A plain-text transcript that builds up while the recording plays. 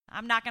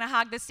I'm not going to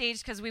hog the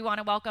stage because we want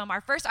to welcome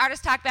our first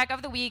artist talkback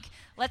of the week.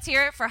 Let's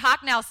hear it for Hawk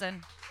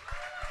Nelson.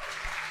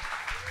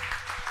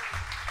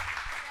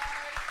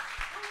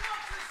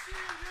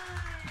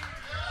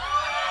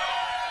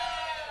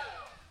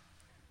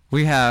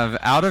 We have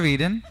Out of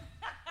Eden,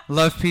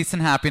 Love, Peace,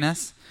 and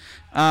Happiness,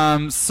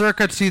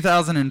 circa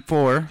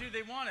 2004. Dude,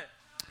 they want it.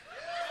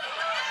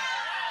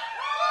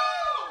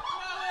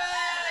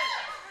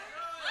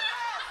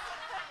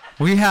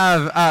 We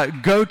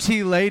have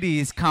Goatee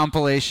Ladies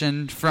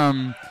compilation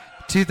from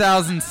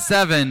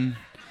 2007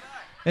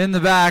 in the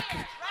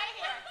back.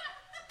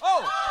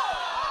 Oh!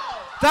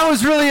 That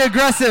was really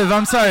aggressive.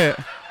 I'm sorry.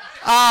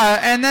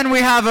 And then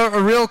we have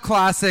a real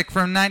classic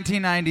from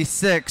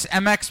 1996,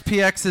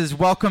 MXPX's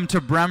Welcome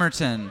to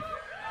Bremerton.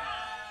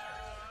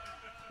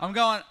 I'm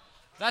going,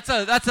 that's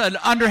an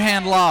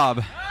underhand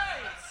lob.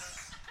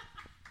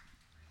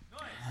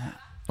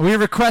 We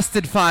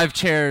requested 5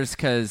 chairs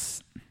because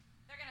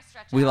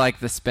we like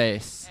the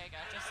space. There you go,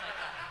 just like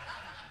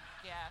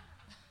that. Yeah.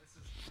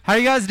 How are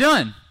you guys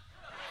doing?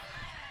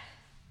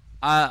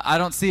 I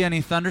don't see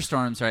any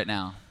thunderstorms right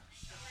now.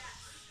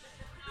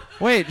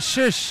 Wait,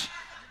 shush.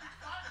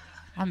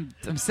 I'm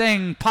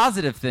saying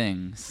positive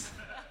things.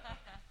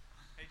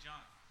 Hey, John.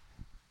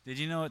 Did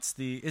you know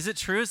is it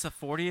true it's the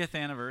 40th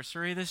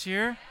anniversary this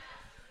year?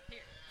 Here,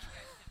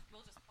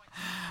 we'll just point to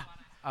it.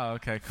 Oh,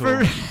 okay,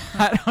 cool.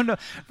 I don't know.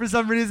 For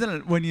some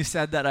reason, when you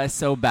said that, I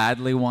so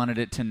badly wanted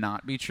it to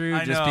not be true.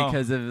 I just know.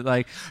 because of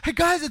like, hey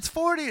guys, it's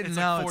 40. It's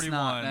no, like 41. it's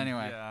not.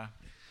 Anyway. Yeah.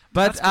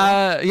 But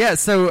That's cool. yeah,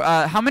 so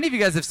how many of you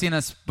guys have seen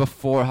us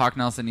before? Hawk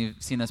Nelson,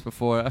 you've seen us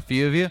before. A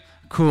few of you.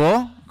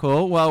 Cool.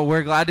 Well,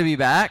 we're glad to be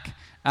back.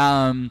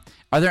 Are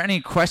there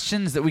any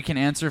questions that we can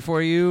answer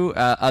for you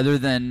other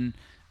than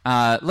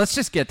let's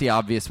just get the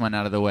obvious one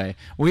out of the way.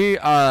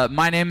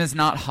 My name is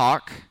not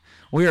Hawk.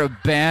 We're a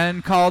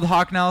band called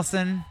Hawk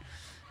Nelson.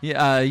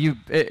 Yeah,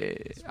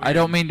 I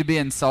don't mean to be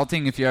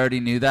insulting if you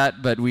already knew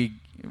that, but we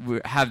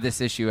have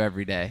this issue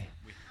every day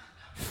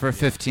for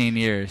 15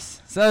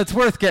 years, so it's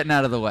worth getting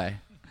out of the way.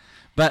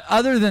 But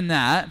other than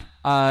that,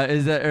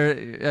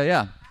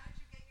 yeah.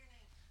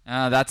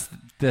 That's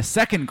the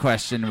second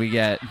question we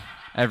get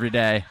every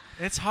day.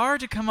 It's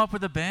hard to come up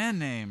with a band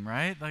name,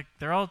 right? Like,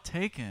 they're all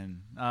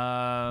taken.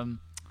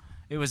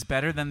 It was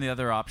better than the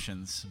other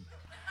options.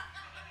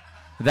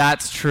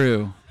 That's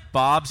true.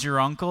 Bob's Your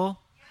Uncle.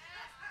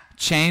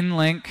 Chain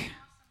Link.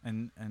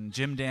 And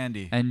Jim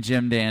Dandy. And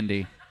Jim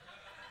Dandy.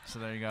 So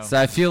there you go. So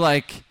I feel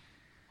like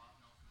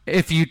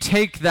if you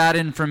take that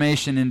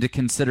information into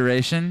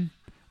consideration,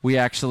 we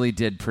actually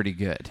did pretty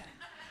good.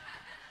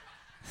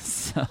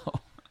 So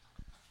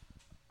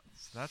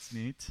that's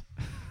neat.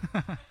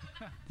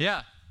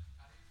 Yeah.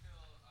 How do you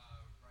feel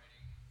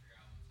writing for your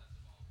albums has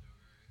evolved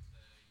over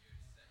the years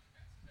that you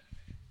guys have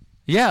been making?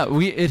 Yeah,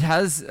 it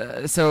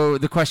has. So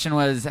the question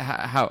was,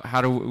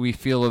 how do we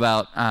feel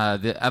about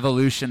the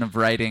evolution of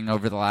writing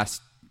over the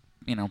last,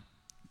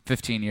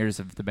 15 years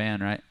of the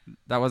band, right?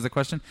 That was the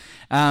question.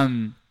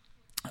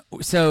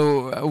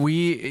 So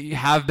we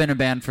have been a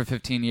band for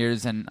 15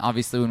 years, and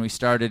obviously when we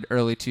started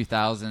early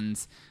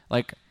 2000s,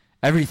 like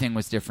everything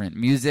was different.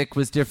 Music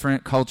was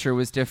different. Culture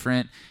was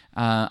different.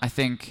 I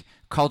think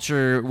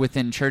culture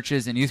within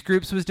churches and youth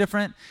groups was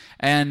different.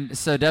 And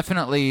so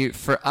definitely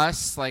for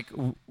us, like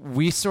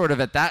we sort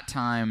of at that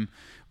time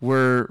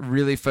were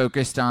really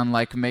focused on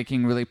like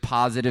making really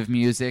positive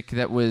music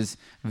that was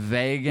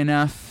vague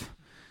enough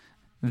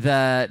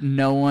that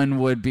no one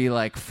would be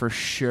like for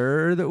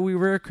sure that we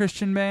were a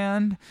Christian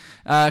band,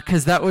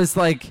 because that was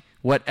like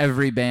what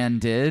every band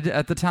did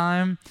at the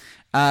time.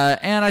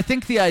 And I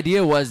think the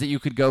idea was that you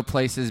could go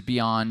places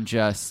beyond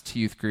just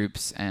youth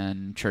groups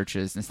and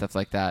churches and stuff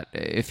like that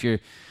if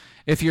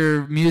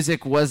your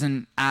music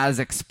wasn't as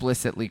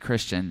explicitly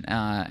Christian.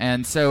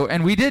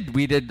 And we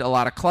did a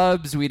lot of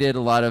clubs. We did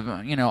a lot of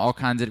all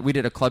kinds of. We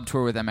did a club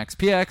tour with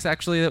MXPX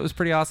actually that was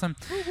pretty awesome.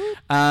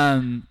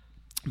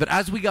 But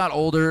as we got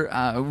older,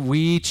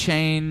 we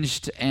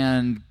changed,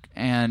 and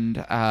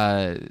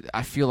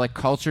I feel like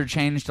culture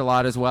changed a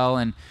lot as well,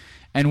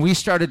 and we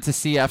started to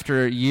see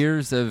after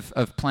years of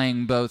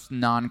playing both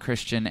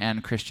non-Christian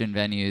and Christian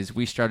venues,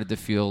 we started to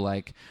feel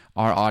like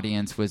our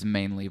audience was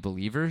mainly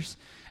believers.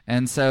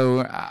 And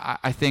so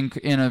I think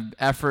in an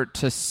effort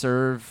to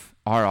serve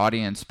our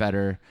audience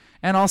better,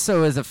 and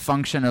also as a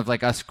function of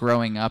like us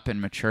growing up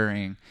and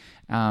maturing,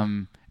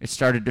 it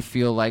started to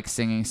feel like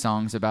singing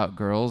songs about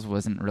girls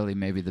wasn't really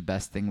maybe the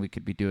best thing we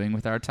could be doing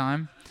with our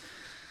time.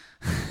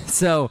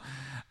 So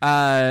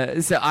it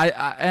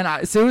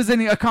was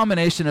a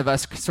combination of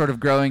us sort of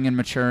growing and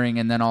maturing,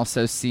 and then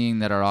also seeing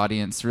that our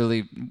audience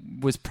really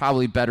was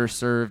probably better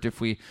served if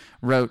we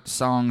wrote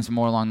songs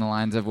more along the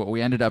lines of what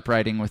we ended up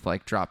writing with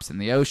like Drops in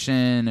the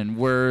Ocean and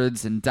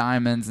Words and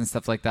Diamonds and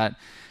stuff like that.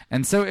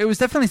 And so it was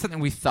definitely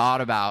something we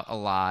thought about a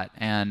lot,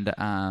 and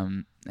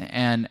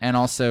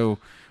also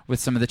with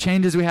some of the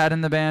changes we had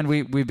in the band,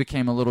 we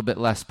became a little bit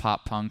less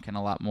pop punk and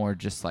a lot more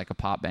just like a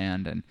pop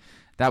band, and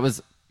that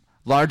was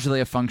largely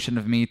a function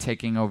of me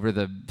taking over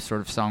the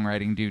sort of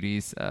songwriting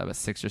duties about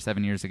 6 or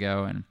 7 years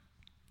ago. And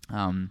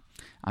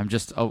I'm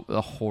just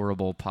a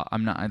horrible pop.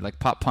 I'm not like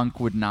pop punk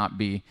would not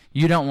be.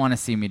 You don't want to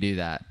see me do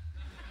that.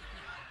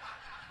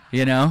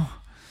 You know?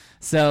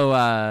 So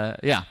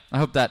yeah, I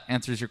hope that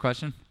answers your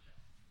question.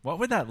 What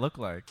would that look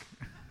like?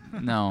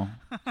 No.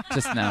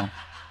 Just no.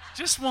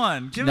 Just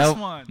one. Give Nope.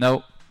 us one.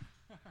 Nope.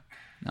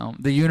 No.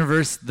 The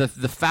universe, the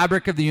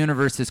fabric of the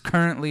universe is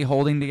currently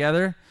holding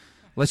together.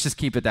 Let's just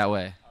keep it that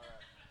way.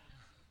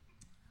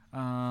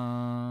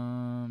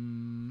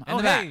 In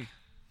the back.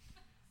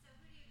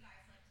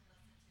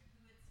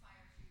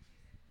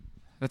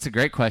 That's a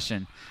great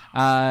question.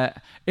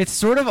 It's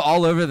sort of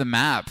all over the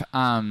map.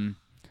 I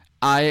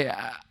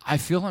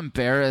feel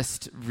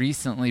embarrassed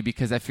recently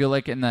because I feel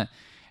like in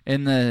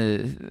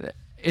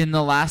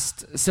the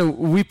last, so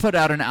we put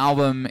out an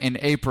album in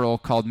April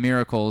called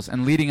Miracles,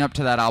 and leading up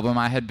to that album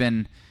I had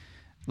been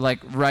like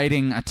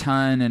writing a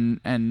ton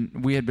and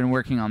we had been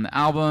working on the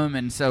album,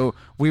 and so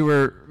we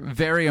were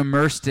very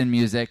immersed in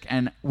music.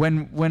 And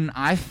when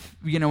I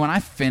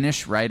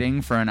finish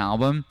writing for an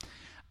album,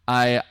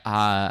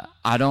 I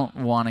don't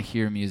want to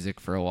hear music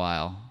for a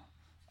while.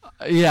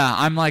 Yeah,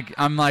 I'm like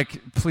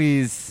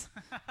please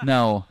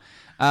no.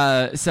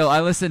 So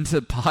I listen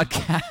to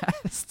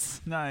podcasts.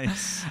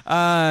 Nice.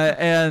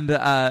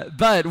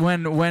 But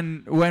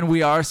when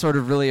we are sort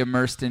of really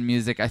immersed in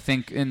music, I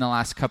think in the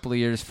last couple of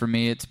years for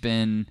me, it's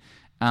been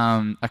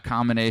a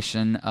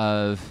combination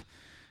of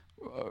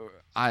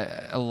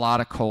a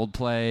lot of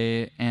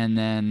Coldplay, and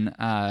then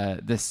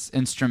this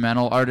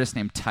instrumental artist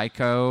named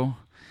Tycho.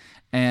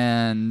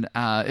 And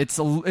it's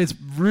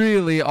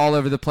really all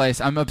over the place.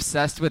 I'm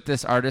obsessed with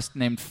this artist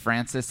named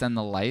Francis and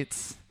the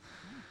Lights.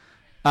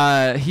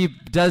 He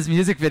does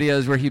music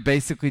videos where he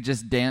basically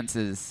just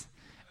dances.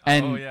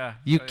 And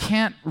you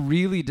can't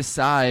really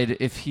decide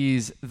if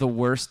he's the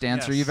worst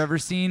dancer you've ever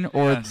seen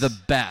or the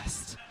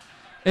best.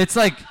 It's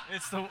like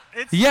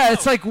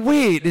it's like,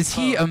 wait, is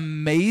he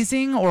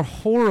amazing or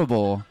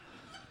horrible?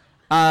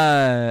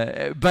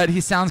 But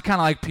he sounds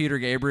kind of like Peter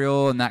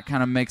Gabriel, and that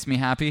kind of makes me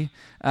happy.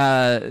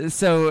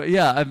 So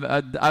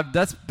yeah,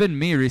 that's been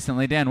me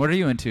recently. Dan, what are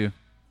you into?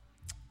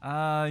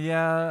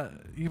 Yeah,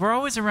 we're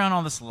always around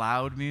all this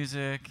loud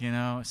music, you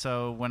know.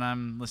 So when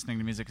I'm listening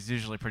to music, it's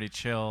usually pretty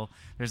chill.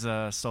 There's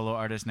a solo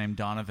artist named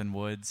Donovan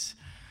Woods,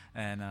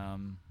 and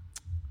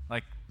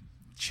like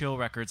chill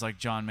records like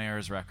John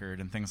Mayer's record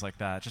and things like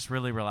that. Just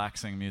really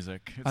relaxing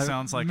music. It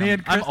sounds like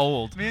I'm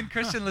old. Me and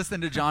Christian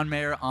listened to John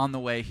Mayer on the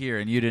way here,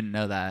 and you didn't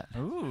know that.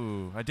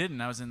 Ooh, I didn't.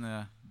 I was in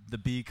the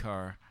B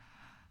car,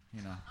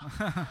 you know.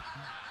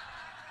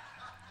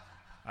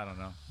 I don't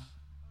know.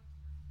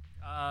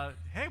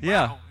 Hey, wow.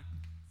 Yeah.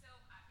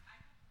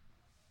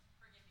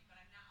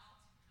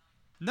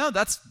 No,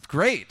 that's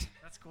great.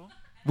 That's cool.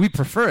 We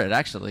prefer it,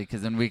 actually,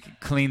 because then we can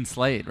clean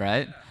slate,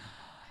 right?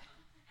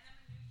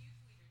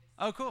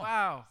 Oh, cool.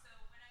 Wow.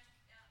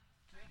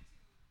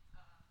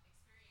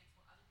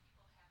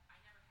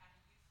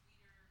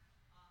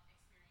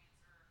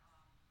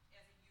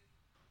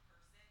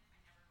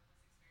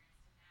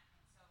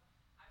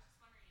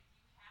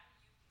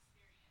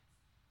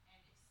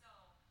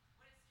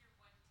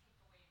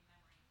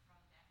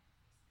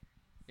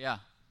 Yeah.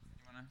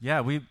 Yeah,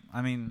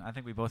 I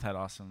think we both had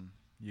awesome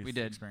youth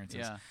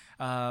experiences.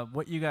 Yeah.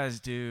 What you guys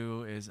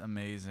do is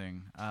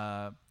amazing.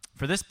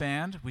 For this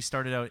band, we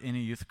started out in a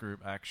youth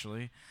group,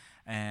 actually,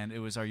 and it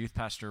was our youth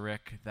pastor,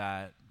 Rick,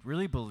 that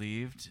really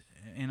believed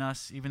in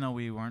us, even though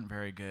we weren't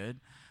very good.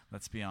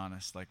 Let's be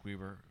honest, like, we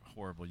were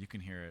horrible. You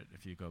can hear it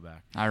if you go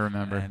back. I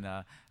remember. And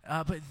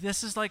but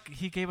this is like,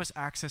 he gave us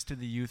access to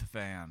the youth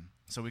van,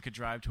 so we could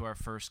drive to our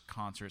first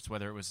concerts,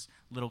 whether it was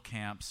little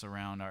camps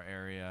around our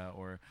area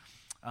or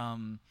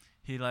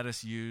he let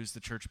us use the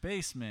church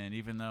basement,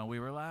 even though we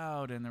were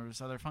loud and there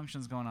was other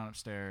functions going on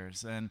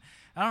upstairs. And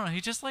I don't know,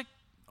 he just like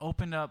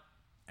opened up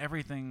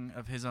everything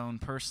of his own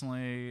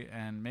personally,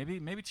 and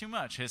maybe too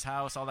much, his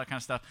house, all that kind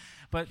of stuff.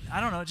 But I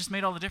don't know, it just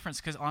made all the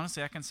difference, because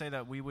honestly, I can say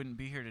that we wouldn't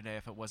be here today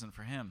if it wasn't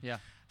for him. Yeah.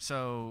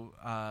 So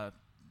I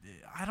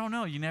don't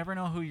know, you never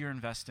know who you're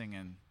investing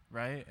in,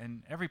 right?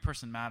 And every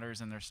person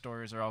matters, and their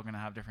stories are all going to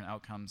have different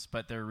outcomes,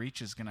 but their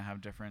reach is going to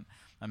have different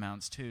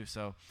amounts too.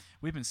 So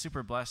we've been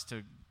super blessed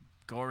to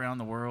go around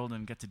the world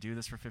and get to do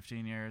this for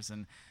 15 years.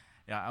 And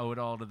yeah, I owe it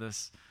all to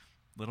this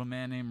little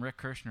man named Rick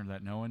Kirshner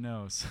that no one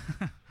knows.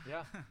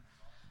 Yeah.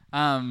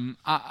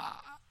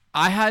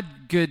 I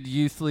had good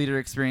youth leader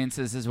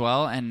experiences as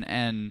well,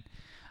 and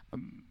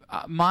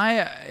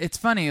it's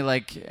funny,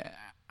 like,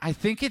 I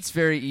think it's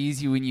very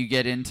easy when you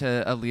get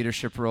into a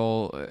leadership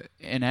role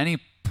in any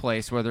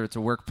place, whether it's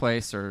a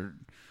workplace or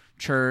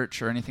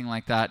church or anything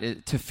like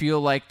that, to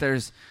feel like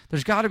there's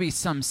got to be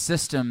some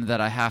system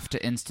that I have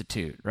to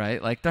institute,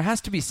 right? Like, there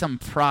has to be some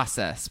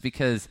process,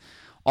 because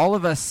all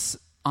of us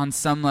on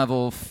some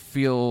level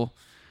feel,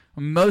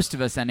 most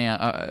of us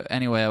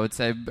anyway, I would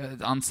say,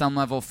 on some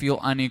level feel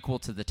unequal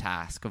to the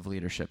task of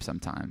leadership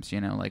sometimes,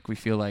 you know, like we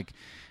feel like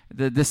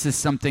this is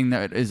something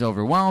that is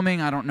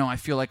overwhelming. I don't know. I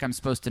feel like I'm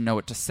supposed to know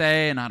what to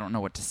say, and I don't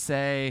know what to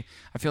say.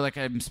 I feel like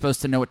I'm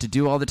supposed to know what to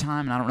do all the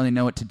time, and I don't really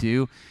know what to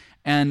do.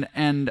 And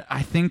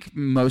I think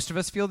most of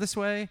us feel this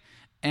way.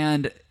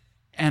 And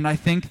And I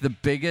think the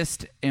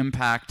biggest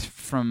impact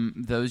from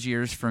those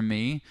years for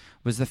me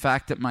was the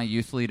fact that my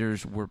youth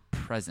leaders were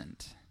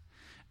present.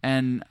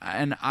 And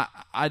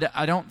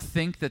I don't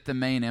think that the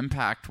main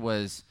impact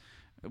was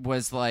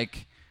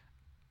like,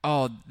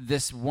 oh,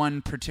 this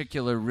one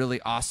particular really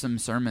awesome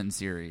sermon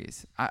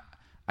series.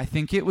 I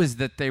think it was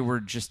that they were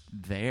just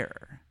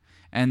there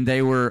and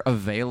they were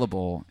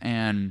available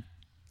and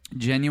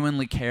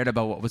genuinely cared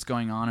about what was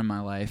going on in my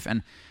life.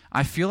 And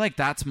I feel like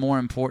that's more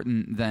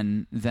important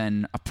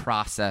than a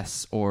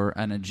process or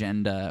an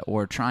agenda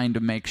or trying to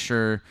make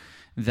sure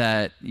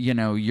that, you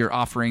know, you're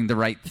offering the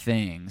right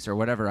things or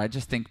whatever. I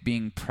just think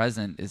being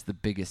present is the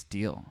biggest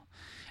deal.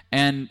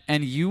 And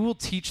you will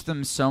teach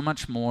them so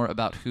much more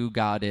about who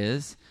God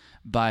is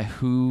by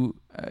who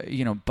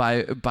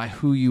by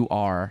who you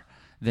are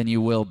than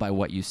you will by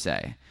what you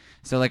say.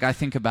 So like I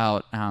think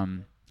about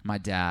my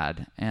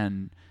dad,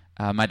 and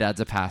my dad's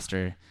a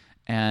pastor,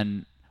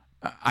 and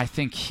I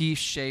think he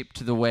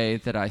shaped the way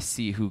that I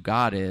see who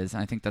God is.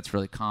 And I think that's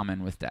really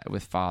common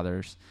with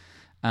fathers.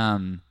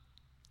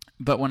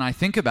 But when I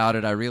think about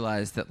it, I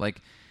realize that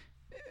like,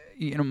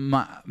 you know,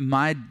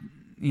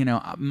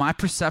 my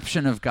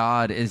perception of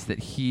God is that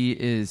he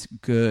is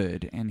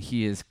good and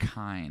he is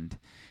kind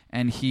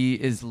and he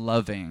is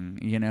loving,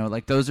 you know,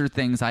 like those are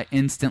things I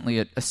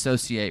instantly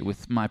associate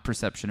with my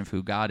perception of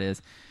who God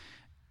is.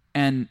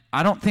 And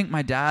I don't think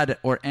my dad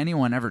or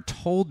anyone ever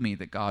told me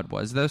that God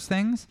was those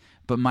things,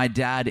 but my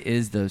dad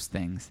is those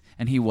things,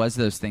 and he was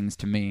those things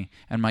to me,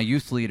 and my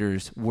youth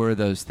leaders were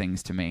those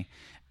things to me.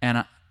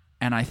 And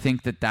I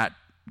think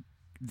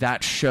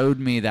that showed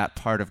me that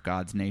part of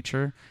God's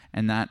nature,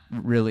 and that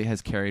really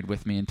has carried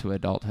with me into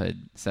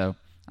adulthood. So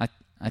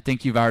I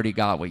think you've already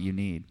got what you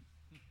need.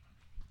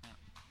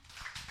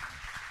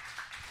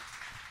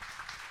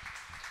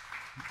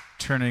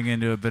 Turning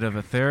into a bit of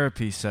a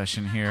therapy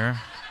session here.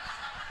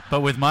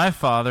 But with my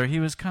father, he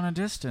was kind of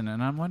distant,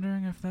 and I'm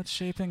wondering if that's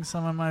shaping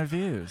some of my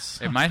views.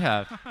 It might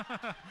have.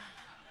 I'm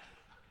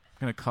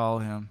going to call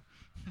him.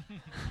 Can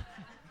you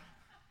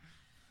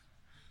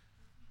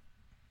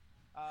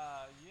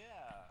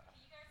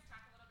guys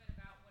talk a little bit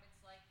about what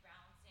it's like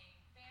balancing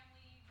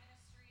family,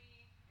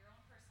 ministry, your own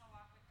personal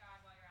walk with God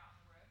while you're out on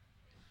the road?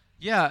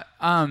 Yeah,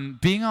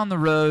 being on the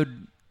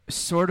road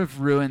sort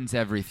of ruins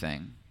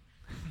everything.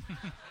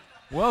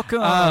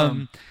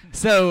 Welcome.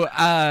 You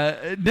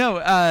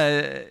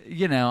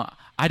know,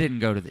 I didn't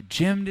go to the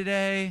gym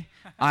today.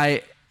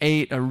 I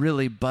ate a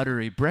really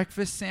buttery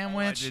breakfast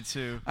sandwich. I did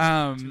too.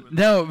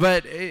 No,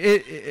 but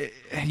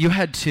you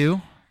had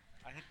two?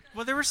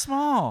 Well, they were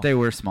small. They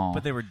were small.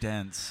 But they were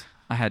dense.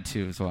 I had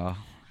two as well.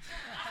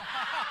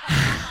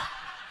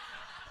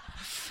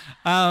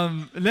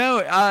 Well,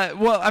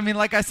 I mean,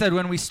 like I said,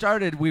 when we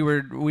started, we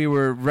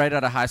were right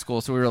out of high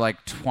school, so we were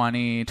like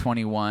 20,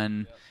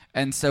 21. Yep.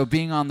 And so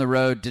being on the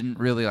road didn't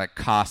really like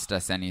cost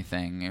us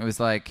anything. It was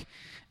like,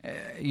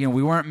 you know,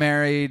 we weren't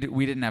married.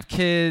 We didn't have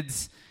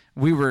kids.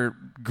 We were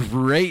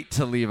great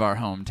to leave our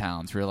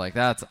hometowns. We were like,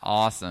 that's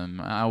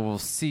awesome. I will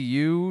see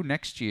you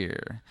next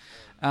year.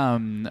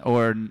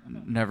 Or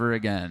never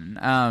again.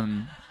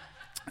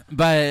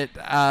 But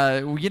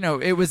you know,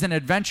 it was an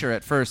adventure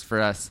at first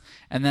for us.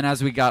 And then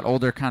as we got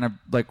older, kind of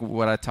like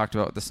what I talked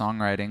about with the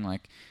songwriting,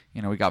 like,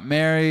 you know, we got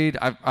married.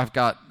 I've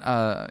got,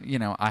 you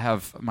know, I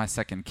have my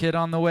second kid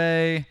on the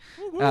way.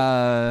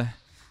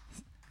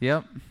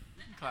 Yep.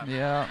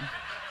 Yeah.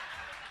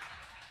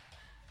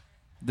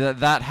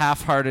 That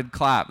half-hearted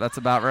clap. That's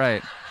about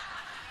right.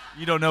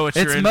 You don't know what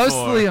you're in for. It's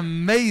mostly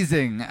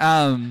amazing.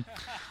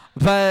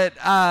 But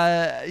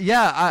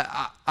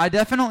yeah, I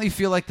definitely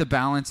feel like the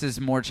balance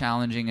is more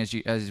challenging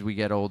as we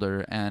get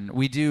older, and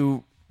we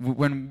do.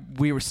 When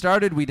we were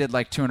started, we did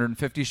like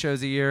 250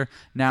 shows a year.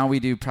 Now we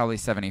do probably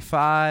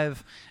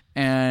 75,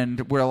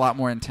 and we're a lot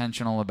more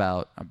intentional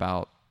about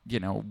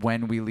you know,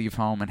 when we leave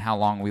home and how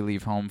long we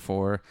leave home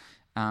for.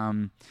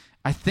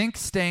 I think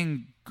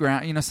staying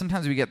ground. You know,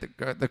 sometimes we get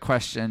the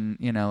question,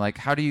 you know, like,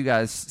 how do you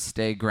guys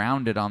stay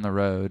grounded on the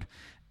road?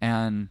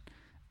 And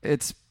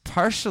it's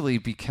partially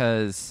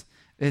because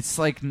it's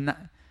like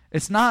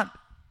it's not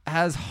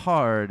as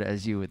hard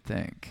as you would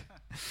think.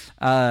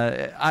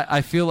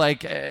 I feel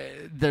like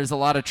there's a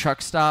lot of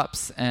truck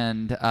stops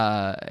and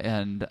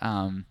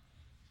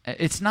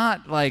it's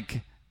not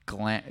like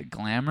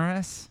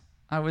glamorous,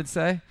 I would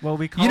say.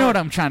 Well, you know what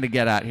I'm trying to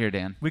get at here,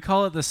 Dan. We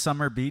call it the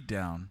summer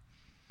beatdown,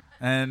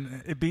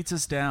 and it beats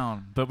us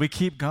down, but we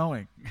keep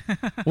going.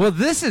 Well,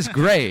 this is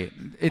great.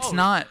 It's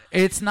not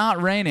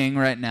raining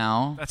right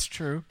now. That's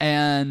true.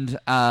 And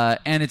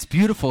it's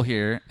beautiful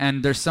here,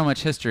 and there's so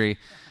much history.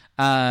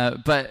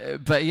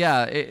 But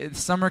yeah,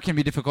 summer can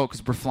be difficult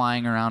because we're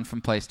flying around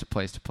from place to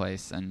place to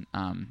place, and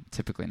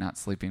typically not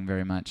sleeping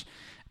very much.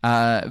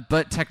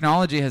 But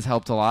technology has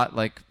helped a lot.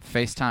 Like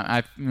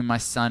FaceTime, my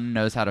son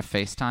knows how to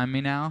FaceTime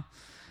me now,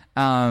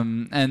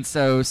 and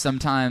so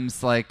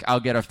sometimes like I'll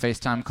get a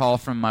FaceTime call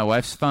from my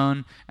wife's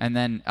phone, and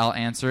then I'll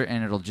answer,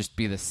 and it'll just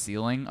be the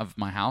ceiling of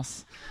my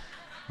house,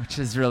 which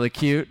is really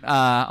cute.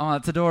 Oh,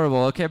 it's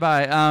adorable. Okay,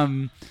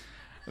 bye.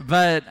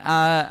 But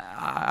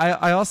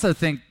I also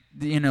think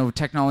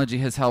technology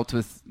has helped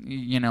with,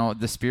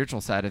 the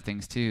spiritual side of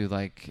things too.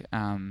 Like,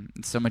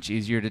 it's so much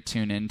easier to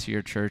tune into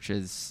your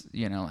churches.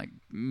 Like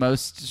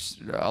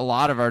a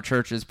lot of our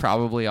churches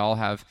probably all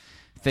have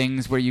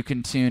things where you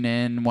can tune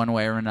in one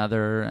way or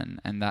another,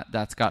 and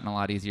that's gotten a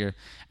lot easier.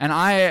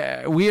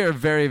 And we are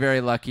very,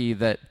 very lucky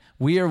that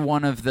we are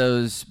one of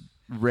those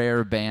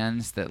rare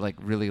bands that like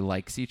really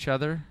likes each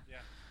other.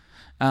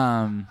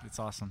 It's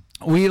awesome.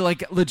 We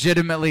like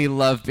legitimately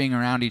love being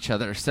around each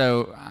other.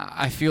 So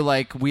I feel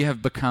like we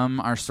have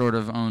become our sort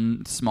of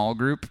own small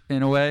group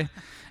in a way.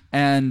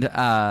 And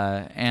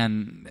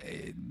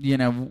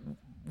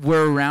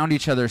we're around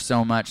each other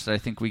so much that I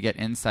think we get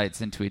insights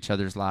into each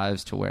other's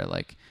lives to where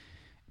like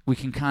we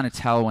can kind of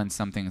tell when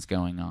something's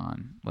going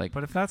on. Like,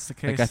 but if that's the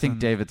case, like I think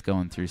David's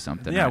going through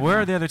something. Yeah, right where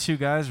now. are the other two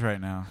guys right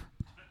now?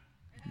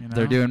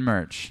 They're doing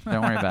merch.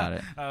 Don't worry about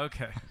it. Oh,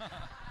 okay.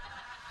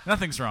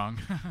 Nothing's wrong.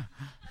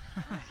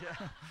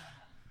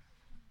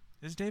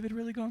 Is David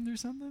really going through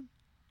something?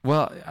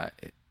 Well,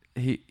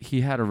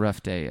 he had a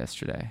rough day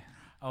yesterday.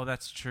 Oh,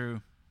 that's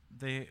true.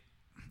 They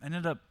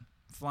ended up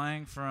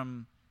flying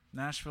from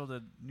Nashville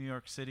to New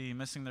York City,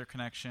 missing their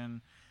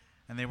connection,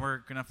 and they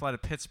were going to fly to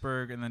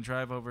Pittsburgh and then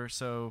drive over.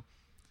 So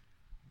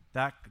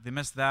they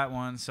missed that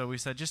one. So we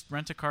said, just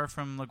rent a car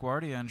from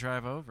LaGuardia and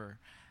drive over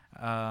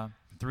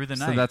through the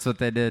night. So that's what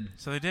they did.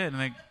 So they did.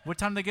 And what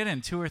time did they get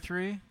in? 2 or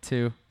 3?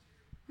 2.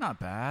 Not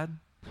bad.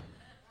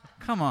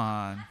 Come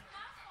on.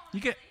 You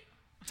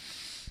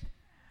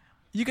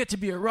get to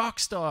be a rock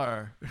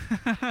star.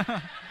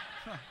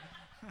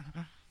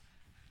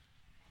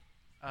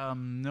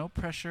 No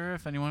pressure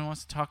if anyone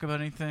wants to talk about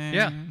anything.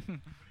 Yeah. What do you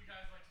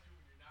guys like to do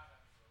when you're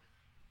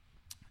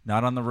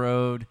Not not on the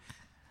road?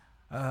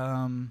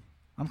 on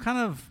the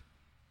road.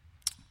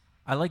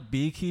 I like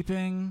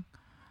beekeeping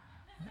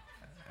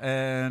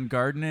and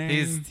gardening.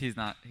 He's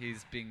not.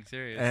 He's being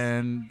serious.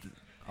 And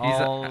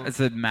It's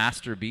a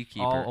master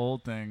beekeeper. all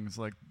old things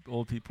like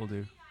old people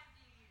do.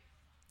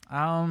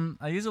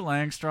 I use a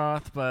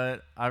Langstroth,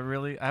 but I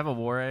have a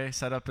Warray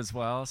set up as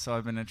well, so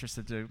I've been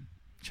interested to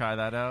try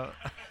that out.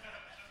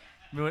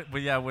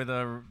 But yeah, with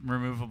a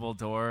removable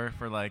door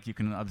for like you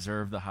can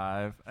observe the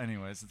hive.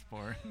 Anyways, it's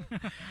boring.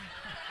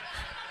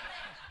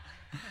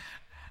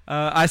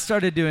 I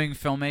started doing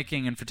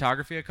filmmaking and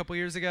photography a couple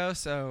years ago,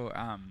 so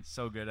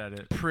So good at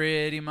it.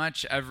 pretty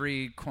much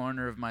every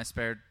corner of my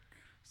spare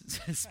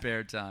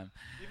time.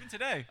 Even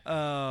today.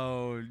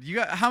 Oh,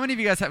 how many of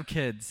you guys have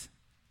kids?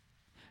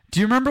 Do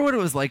you remember what it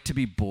was like to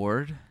be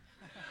bored?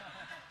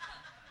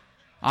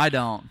 I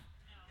don't.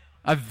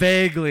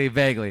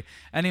 Vaguely.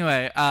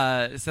 Anyway,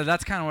 so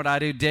that's kind of what I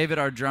do. David,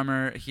 our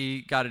drummer,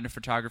 he got into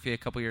photography a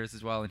couple years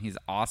as well, and he's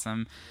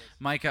awesome.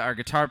 Micah, our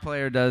guitar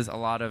player, does a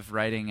lot of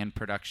writing and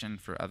production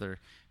for other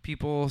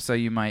people, so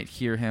you might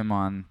hear him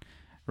on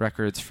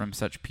records from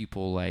such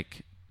people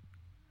like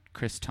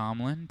Chris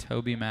Tomlin,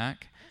 Toby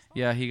Mac.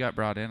 Yeah, he got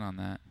brought in on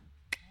that.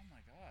 Oh my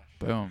gosh.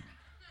 Boom.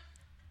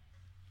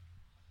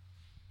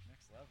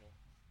 Next level.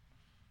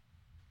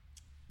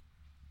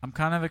 I'm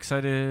kind of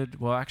excited.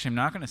 Well, actually, I'm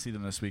not going to see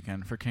them this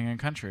weekend for King and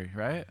Country,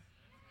 right?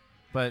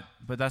 But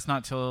that's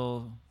not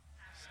till.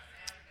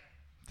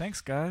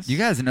 Thanks, guys. You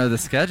guys know the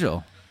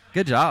schedule.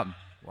 Good job.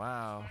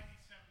 Wow.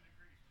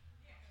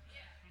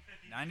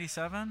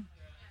 97?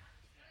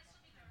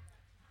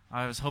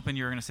 I was hoping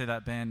you were going to say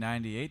that band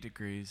 98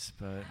 Degrees,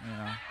 but, you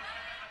know.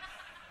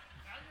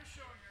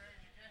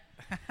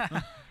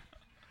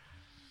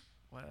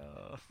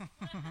 Well.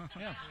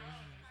 Yeah.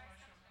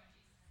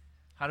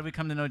 How do we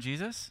come to know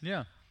Jesus?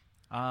 Yeah.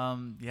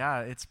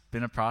 Yeah, it's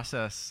been a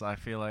process. I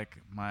feel like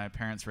my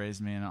parents raised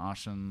me in an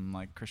awesome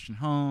Christian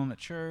home at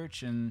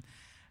church, and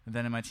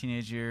then in my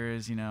teenage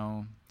years, did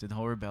the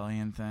whole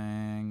rebellion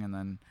thing, and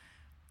then,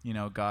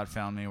 God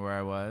found me where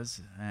I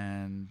was,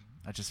 and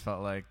I just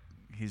felt like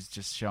He's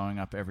just showing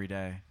up every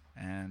day,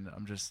 and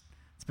it's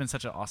been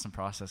such an awesome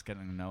process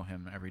getting to know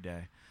Him every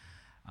day.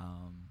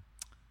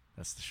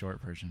 That's the short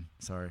version.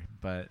 Sorry,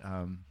 but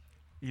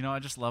I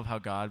just love how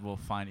God will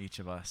find each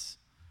of us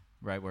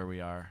right where we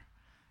are.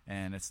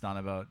 And it's not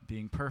about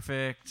being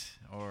perfect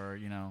or,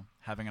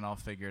 having it all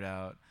figured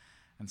out.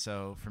 And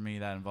so for me,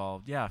 that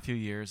involved, a few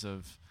years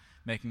of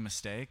making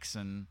mistakes.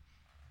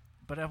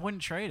 But I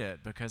wouldn't trade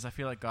it because I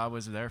feel like God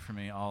was there for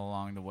me all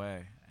along the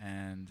way.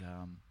 And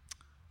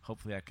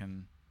hopefully I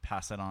can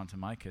pass that on to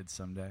my kids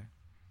someday.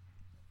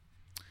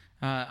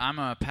 I'm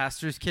a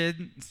pastor's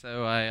kid,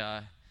 so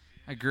I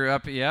grew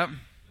up, yep.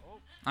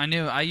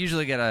 I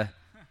usually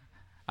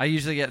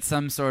get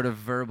some sort of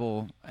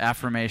verbal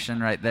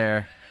affirmation right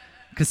there.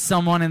 Because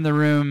someone in the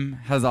room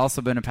has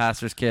also been a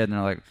pastor's kid, and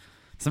they're like,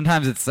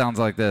 sometimes it sounds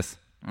like this.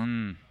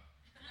 Yeah,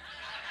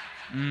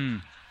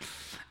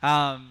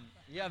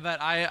 but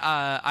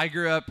I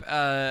grew up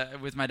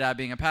with my dad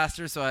being a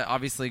pastor, so I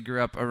obviously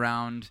grew up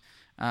around,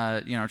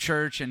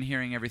 church and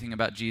hearing everything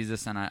about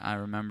Jesus. And I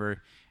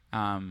remember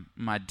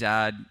my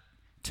dad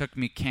took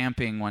me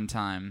camping one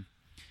time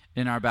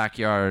in our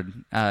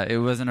backyard.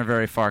 It wasn't a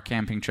very far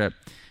camping trip.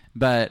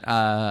 But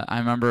I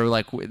remember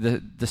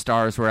the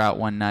stars were out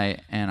one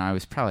night, and I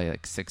was probably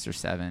 6 or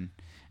 7,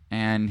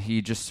 and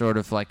he just sort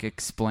of like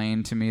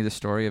explained to me the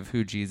story of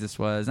who Jesus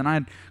was. And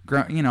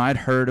I'd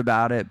heard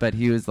about it, but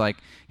he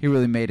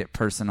really made it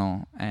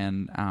personal,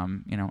 and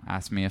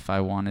asked me if I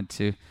wanted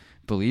to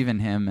believe in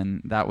him,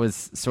 and that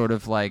was sort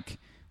of like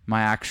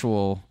my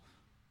actual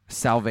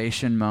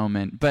salvation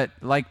moment. But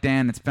like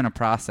Dan, it's been a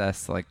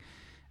process. Like,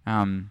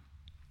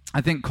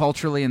 I think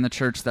culturally in the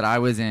church that I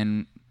was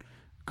in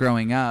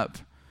growing up,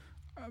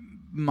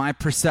 my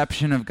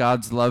perception of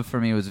God's love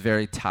for me was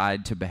very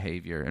tied to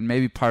behavior. And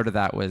maybe part of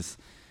that was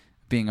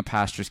being a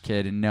pastor's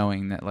kid and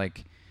knowing that,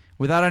 like,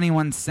 without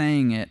anyone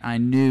saying it, I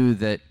knew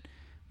that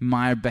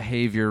my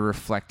behavior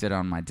reflected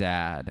on my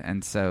dad.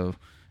 And so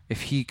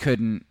if he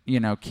couldn't,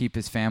 keep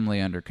his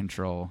family under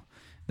control,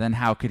 then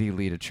how could he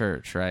lead a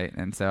church, right?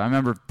 And so I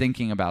remember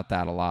thinking about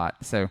that a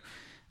lot. So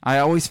I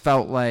always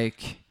felt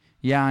like,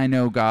 yeah, I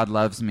know God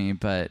loves me,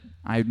 but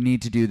I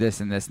need to do this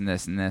and this and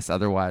this and this.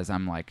 Otherwise,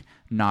 I'm like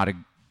not a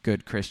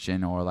good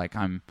Christian, or like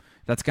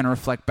that's going to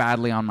reflect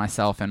badly on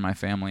myself and my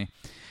family.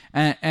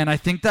 And I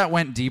think that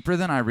went deeper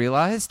than I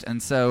realized.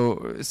 And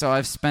so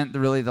I've spent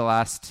really the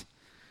last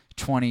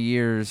 20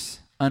 years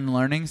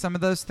unlearning some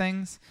of those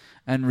things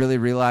and really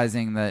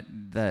realizing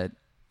that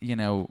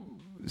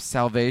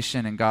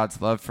salvation and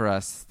God's love for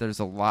us, there's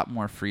a lot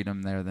more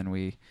freedom there than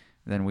we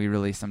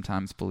really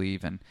sometimes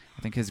believe. And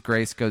I think his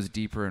grace goes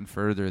deeper and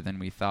further than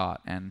we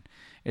thought. And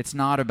it's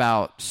not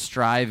about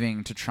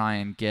striving to try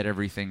and get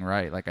everything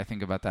right. Like, I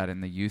think about that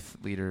in the youth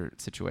leader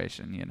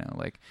situation,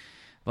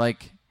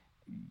 like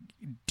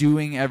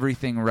doing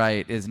everything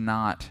right is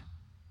not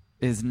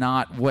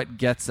what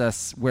gets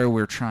us where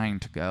we're trying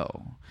to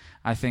go.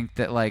 I think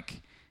that,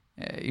 like,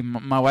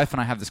 my wife and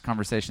I have this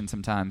conversation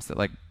sometimes that,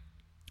 like,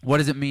 what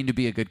does it mean to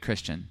be a good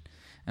Christian?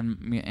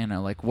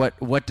 And, like,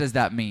 what does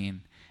that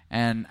mean?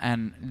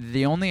 And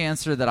the only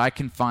answer that I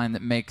can find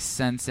that makes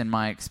sense in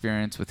my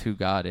experience with who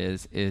God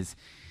is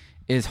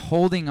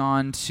holding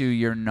on to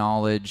your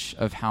knowledge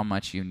of how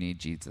much you need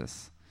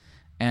Jesus,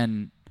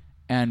 and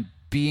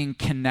being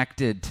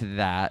connected to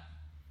that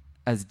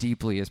as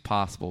deeply as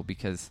possible,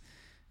 because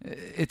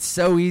it's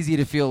so easy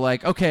to feel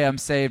like, okay, I'm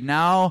saved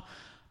now.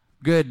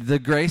 Good, the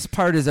grace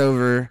part is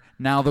over.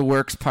 Now the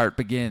works part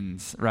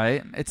begins,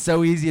 right? It's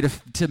so easy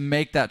to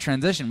make that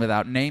transition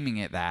without naming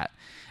it that.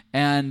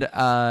 And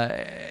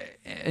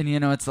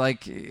it's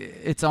like,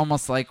 it's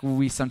almost like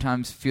we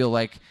sometimes feel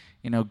like,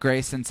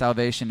 grace and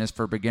salvation is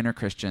for beginner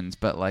Christians,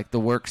 but like the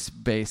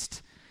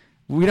works-based,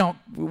 we don't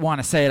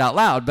want to say it out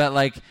loud, but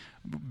like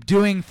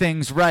doing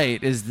things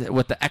right is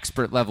what the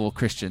expert level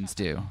Christians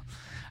do.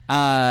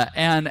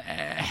 And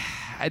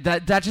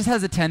that just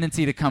has a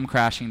tendency to come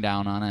crashing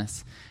down on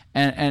us.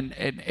 And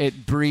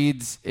it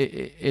breeds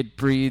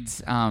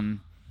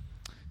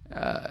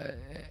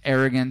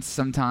arrogance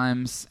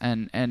sometimes,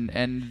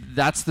 and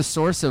that's the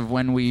source of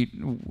when we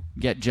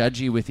get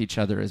judgy with each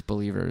other as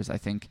believers, I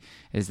think,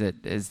 is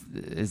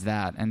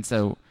that. And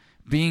so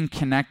being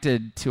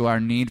connected to our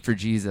need for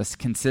Jesus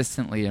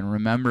consistently and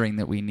remembering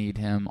that we need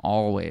him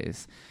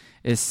always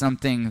is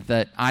something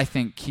that I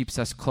think keeps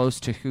us close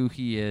to who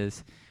he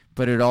is,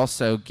 but it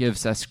also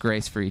gives us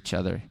grace for each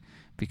other,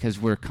 because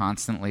we're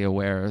constantly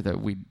aware that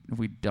we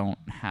don't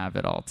have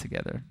it all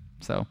together.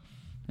 So,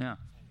 yeah.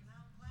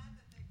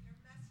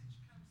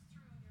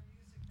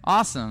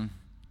 Awesome.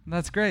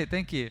 That's great.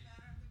 Thank you.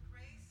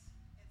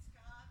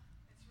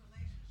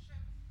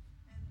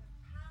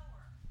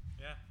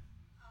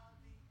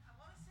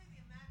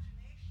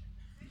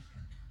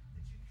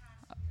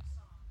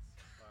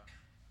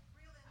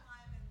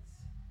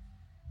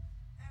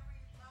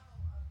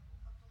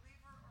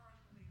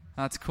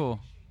 That's cool.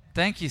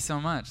 Thank you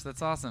so much.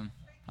 That's awesome.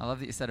 I love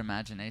that you said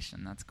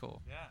imagination. That's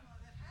cool. Yeah.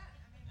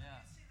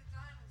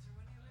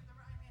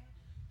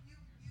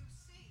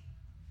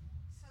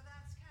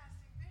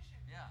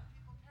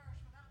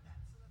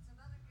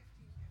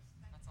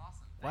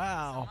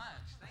 Wow.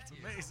 Thank you.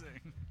 That's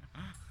amazing.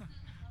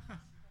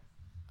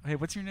 Hey,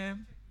 what's your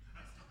name?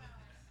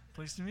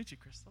 Pleased to meet you,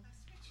 Crystal.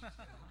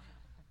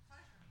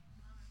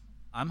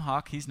 I'm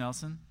Hawk. He's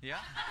Nelson. Yeah.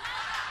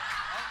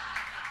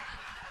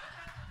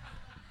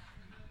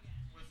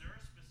 Was there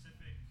a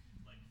specific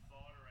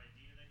thought or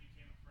idea that you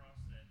came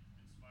across that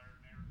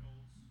inspired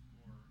Miracles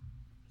or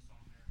the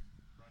song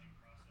writing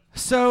process?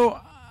 So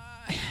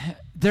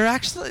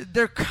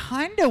there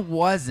kind of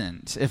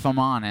wasn't, if I'm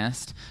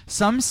honest.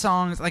 Some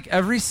songs, like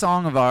every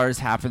song of ours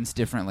happens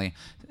differently.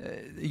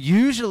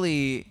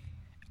 Usually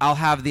I'll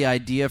have the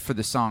idea for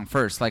the song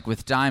first. Like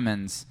with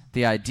Diamonds,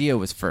 the idea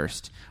was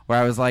first, where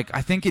I was like,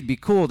 I think it'd be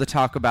cool to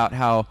talk about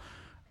how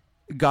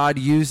God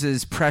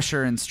uses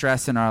pressure and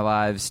stress in our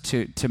lives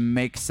to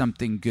make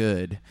something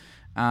good,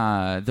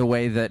 the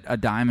way that a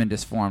diamond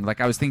is formed.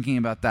 Like I was thinking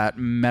about that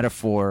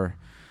metaphor.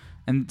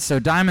 And so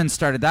Diamonds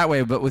started that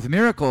way, but with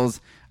Miracles,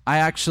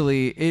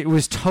 it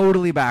was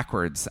totally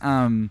backwards.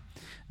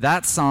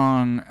 That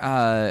song,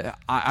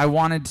 I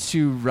wanted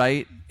to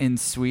write in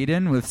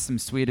Sweden with some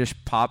Swedish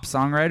pop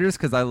songwriters,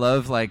 because I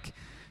love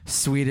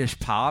Swedish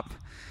pop.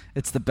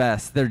 It's the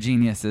best. They're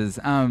geniuses.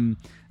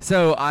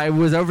 So I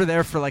was over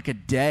there for like a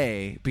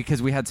day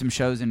because we had some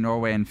shows in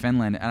Norway and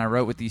Finland, and I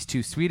wrote with these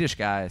two Swedish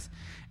guys,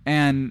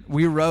 and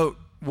we wrote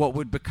what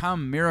would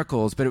become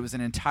Miracles, but it was an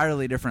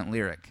entirely different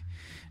lyric.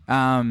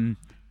 And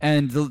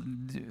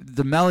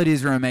the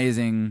melodies were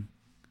amazing.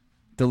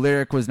 The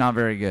lyric was not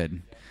very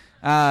good.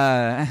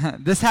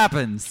 This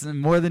happens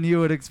more than you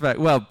would expect.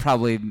 Well,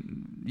 probably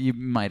you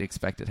might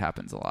expect it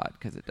happens a lot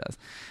because it does.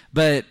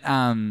 But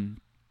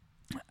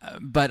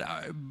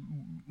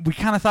we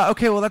kind of thought,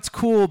 okay, well, that's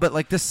cool, but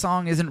like this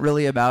song isn't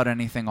really about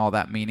anything all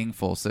that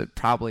meaningful, so it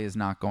probably is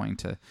not going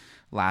to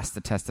last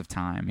the test of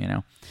time, you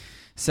know?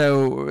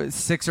 So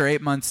 6 or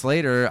 8 months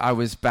later, I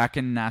was back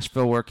in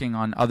Nashville working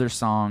on other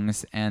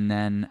songs, and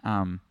then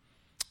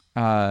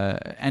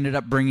ended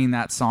up bringing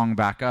that song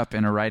back up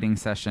in a writing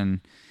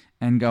session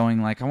and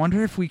going like, I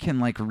wonder if we can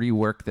like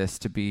rework this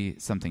to be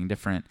something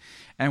different.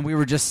 And we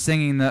were just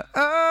singing the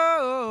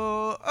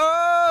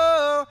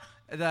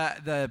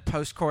the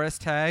post-chorus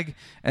tag,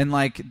 and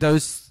like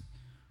those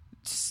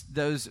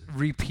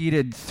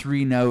repeated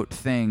 3-note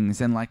things,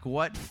 and like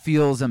what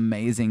feels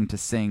amazing to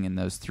sing in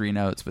those 3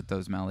 notes with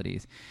those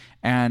melodies.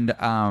 And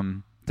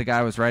the guy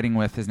I was writing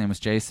with, his name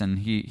was Jason,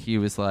 he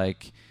was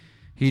like,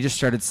 he just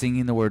started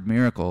singing the word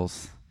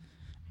miracles,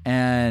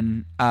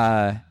 and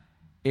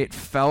it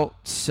felt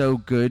so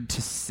good to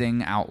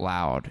sing out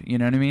loud. You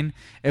know what I mean?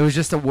 It was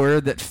just a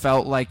word that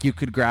felt like you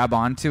could grab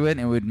onto it,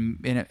 and it would,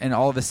 and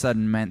all of a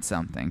sudden meant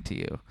something to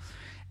you.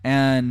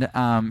 And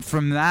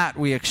from that,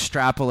 we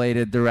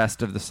extrapolated the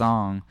rest of the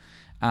song.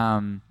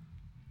 And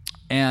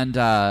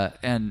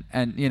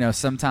you know,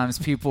 sometimes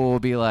people will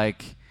be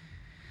like,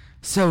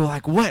 "So,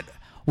 like, what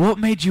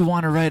made you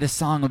want to write a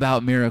song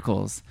about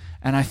miracles?"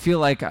 And I feel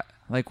like,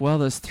 well,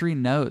 those 3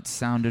 notes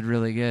sounded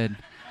really good.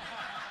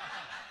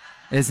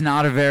 Is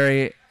not a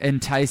very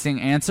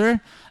enticing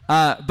answer.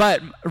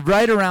 But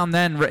right around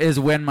then is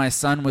when my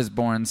son was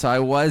born. So I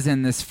was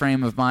in this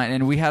frame of mind,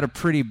 and we had a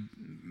pretty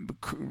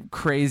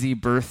crazy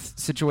birth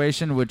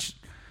situation, which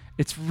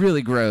it's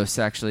really gross,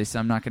 actually, so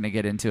I'm not going to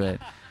get into it.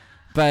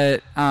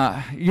 But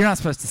you're not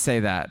supposed to say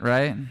that,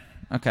 right?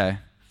 Okay.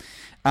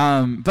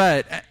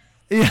 But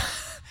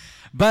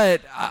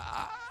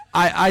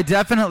I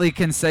definitely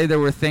can say there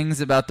were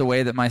things about the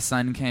way that my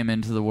son came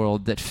into the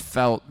world that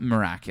felt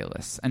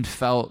miraculous and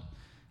felt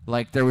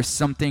like there was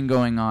something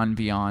going on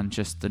beyond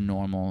just the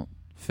normal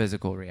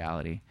physical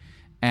reality.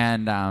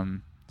 And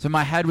so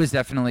my head was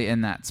definitely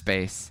in that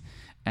space.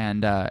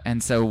 And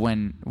so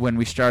when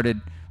we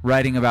started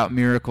writing about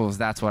miracles,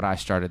 that's what I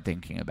started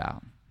thinking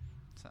about.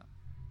 So,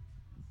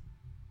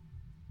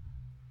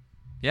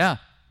 yeah.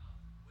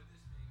 With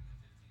this being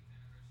the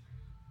 15th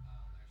anniversary of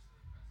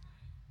Larry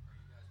President, are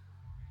you guys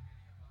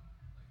performing any of them?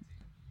 Like,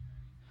 taking or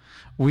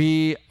anything?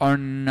 We are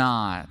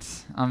not.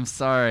 I'm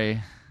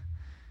sorry.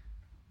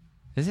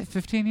 Is it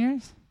 15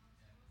 years?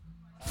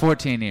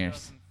 14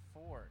 years.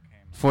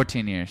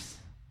 14 years.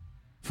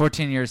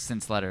 14 years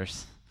since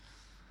Letters.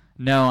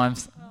 No, I'm...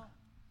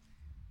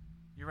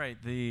 You're right.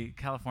 The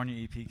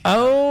California EP came out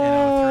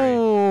in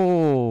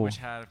 03, which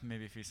had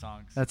maybe a few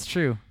songs. That's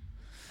true.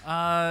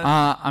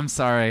 I'm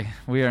sorry.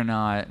 We are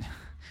not.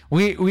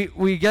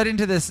 We get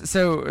into this.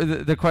 So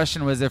the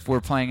question was if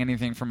we're playing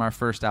anything from our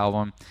first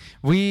album.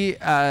 We,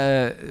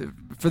 for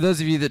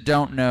those of you that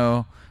don't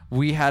know,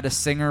 we had a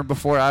singer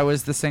before I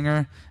was the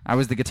singer. I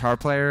was the guitar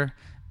player,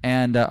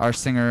 and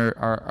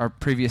our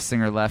previous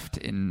singer left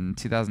in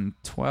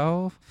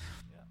 2012.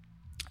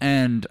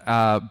 And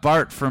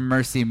Bart from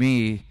Mercy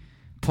Me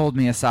pulled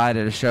me aside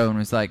at a show and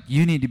was like,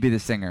 "You need to be the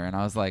singer." And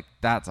I was like,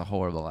 "That's a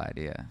horrible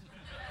idea."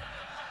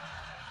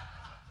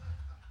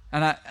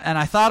 And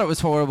I thought it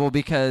was horrible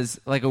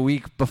because like a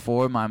week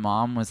before, my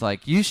mom was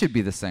like, "You should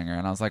be the singer,"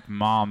 and I was like,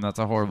 "Mom, that's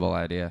a horrible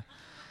idea."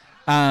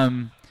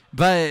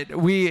 But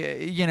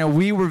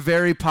we were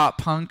very pop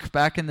punk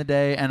back in the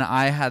day, and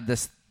I had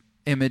this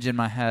image in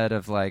my head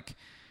of like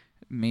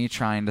me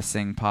trying to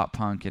sing pop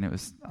punk, and it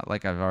was,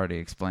 like I've already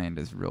explained,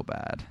 is real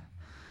bad.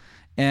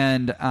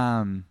 And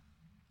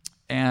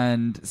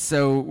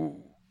so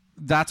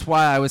that's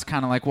why I was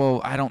kind of like,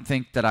 well, I don't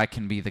think that I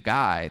can be the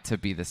guy to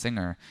be the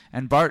singer.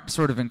 And Bart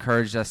sort of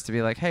encouraged us to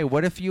be like, hey,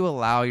 what if you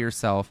allow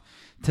yourself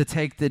to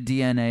take the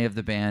DNA of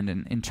the band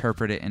and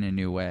interpret it in a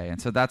new way?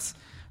 And so that's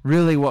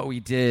really what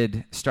we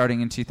did starting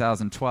in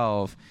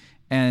 2012.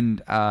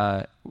 And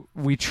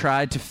we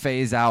tried to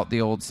phase out the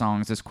old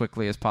songs as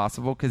quickly as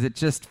possible because it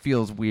just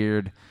feels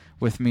weird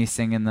with me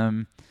singing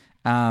them.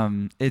 We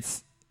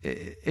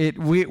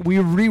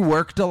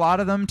reworked a lot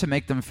of them to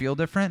make them feel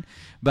different.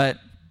 But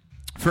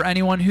for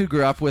anyone who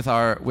grew up with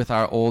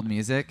our old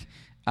music,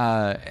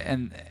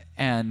 and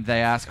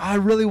they ask, oh, I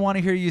really want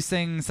to hear you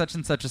sing such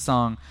and such a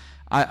song,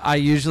 I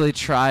usually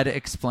try to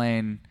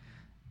explain,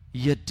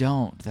 you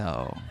don't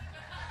though.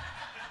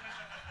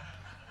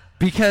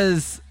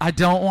 Because I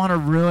don't want to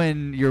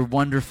ruin your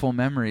wonderful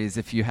memories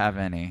if you have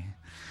any.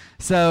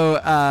 So,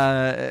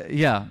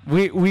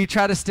 we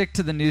try to stick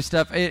to the new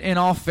stuff. In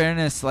all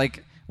fairness,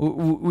 like,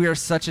 we are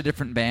such a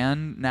different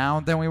band now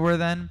than we were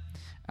then,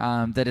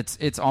 that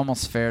it's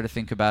almost fair to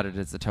think about it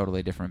as a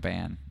totally different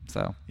band.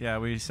 So Yeah,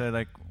 we said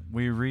like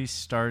we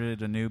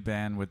restarted a new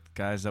band with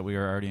guys that we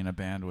were already in a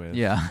band with.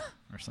 yeah.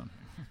 Or something.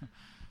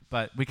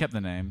 But we kept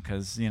the name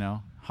because,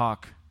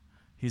 Hawk,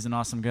 he's an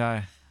awesome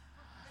guy.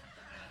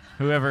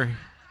 Wherever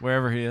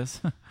he is.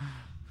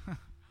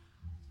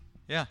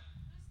 Yeah.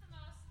 Who's the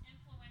most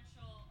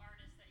influential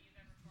artist that you've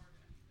ever toured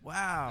with?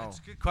 Wow. That's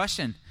a good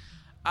question.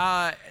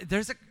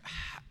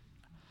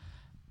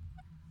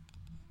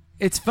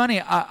 It's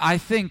funny. I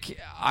think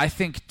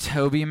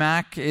Toby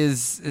Mac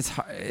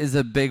is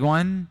a big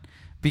one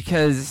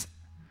because,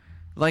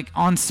 like,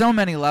 on so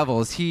many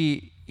levels,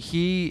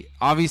 he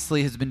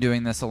obviously has been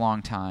doing this a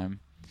long time.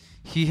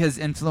 He has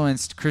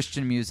influenced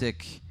Christian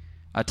music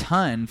a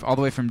ton, all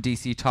the way from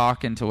DC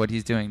Talk into what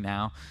he's doing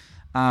now.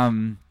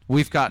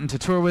 We've gotten to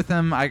tour with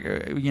him.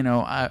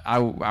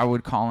 I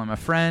would call him a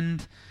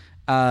friend.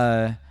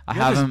 I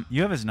have him.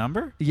 You have his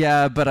number?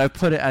 Yeah, but I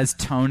put it as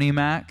Tony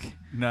Mac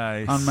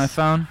Nice. on my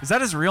phone. Is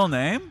that his real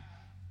name?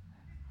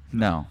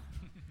 No.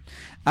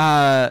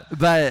 But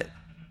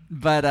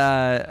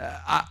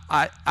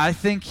I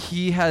think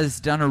he has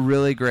done a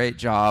really great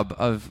job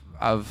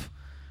of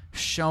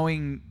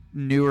showing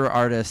newer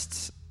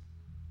artists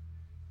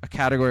a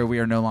category we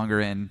are no longer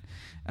in,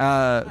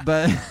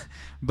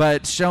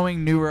 but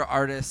showing newer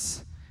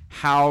artists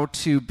how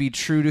to be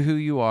true to who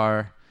you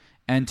are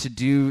and to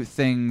do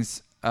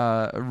things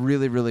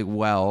really, really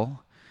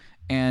well,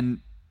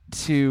 and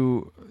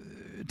to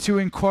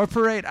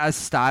incorporate, as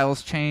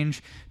styles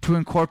change, to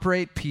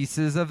incorporate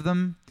pieces of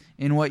them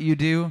in what you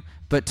do,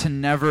 but to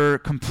never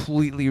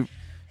completely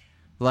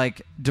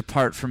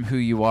depart from who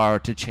you are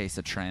to chase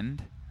a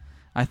trend.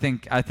 I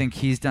think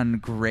he's done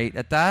great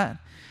at that.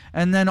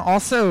 And then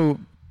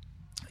also,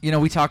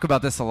 we talk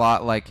about this a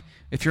lot, like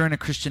if you're in a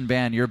Christian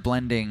band, you're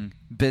blending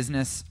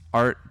business,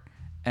 art,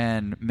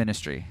 and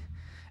ministry.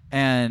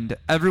 And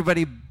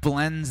everybody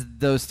blends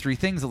those three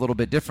things a little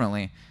bit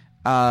differently.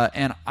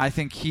 And I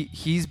think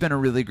he's been a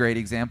really great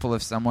example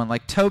of someone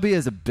like Toby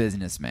is a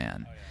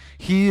businessman. Oh, yeah.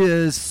 He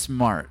is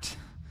smart.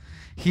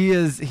 He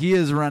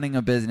is running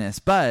a business,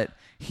 but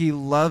he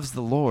loves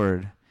the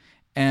Lord.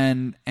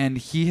 And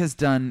he has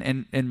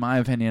done, in my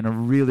opinion, a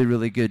really,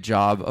 really good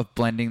job of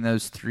blending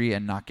those three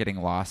and not getting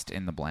lost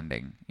in the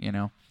blending,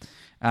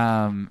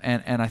 And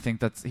I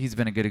think he's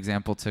been a good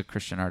example to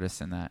Christian artists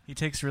in that. He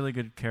takes really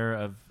good care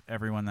of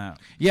everyone that.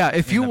 Yeah,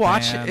 if you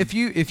watch, band.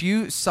 if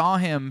you saw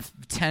him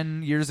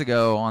 10 years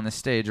ago on the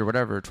stage or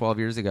whatever, 12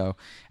 years ago,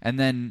 and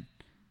then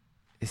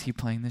is he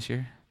playing this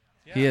year?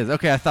 Yeah. He is.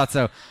 Okay, I thought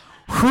so.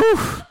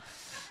 Whew.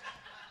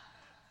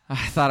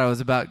 I thought I was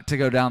about to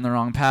go down the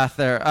wrong path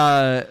there.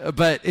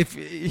 But if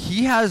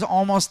he has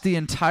almost the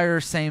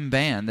entire same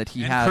band that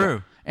he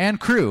had and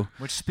crew,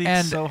 which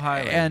speaks so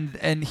highly,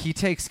 and he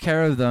takes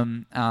care of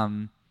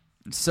them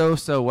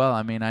so well.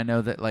 I mean, I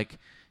know that like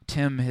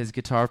Tim, his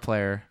guitar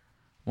player,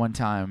 one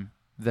time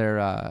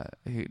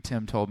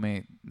Tim told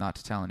me not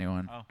to tell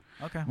anyone. Oh,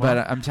 okay. But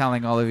I'm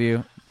telling all of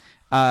you.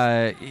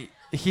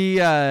 He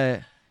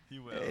him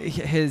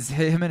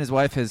and his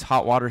wife, his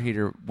hot water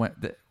heater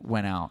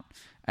went out.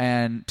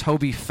 And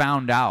Toby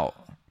found out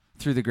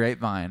through the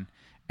grapevine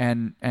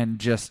and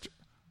just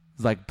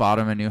bought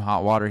him a new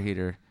hot water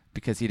heater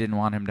because he didn't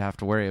want him to have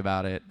to worry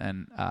about it.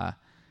 And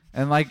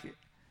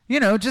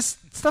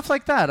just stuff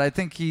like that. I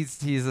think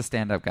he's a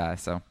stand-up guy.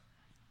 So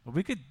well,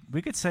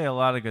 we could say a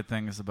lot of good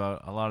things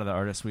about a lot of the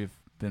artists we've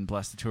been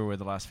blessed to tour with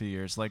the last few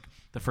years. Like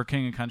the For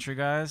King and Country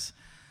guys,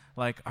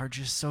 are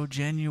just so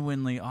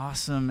genuinely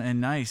awesome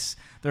and nice.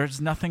 There's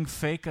nothing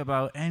fake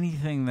about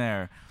anything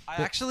there.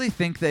 I actually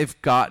think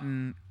they've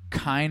gotten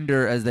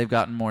kinder as they've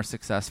gotten more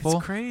successful.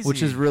 It's crazy.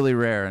 Which is really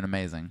rare and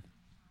amazing.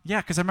 Yeah,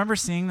 because I remember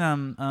seeing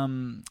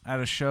them at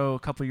a show a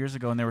couple years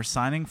ago, and they were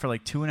signing for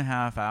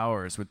 2.5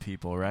 hours with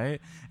people, right?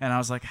 And I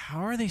was like,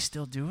 how are they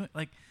still doing?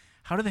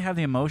 How do they have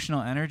the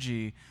emotional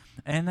energy?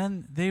 And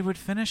then they would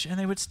finish, and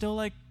they would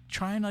still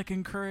try and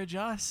encourage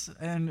us,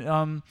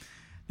 and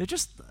they're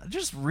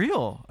just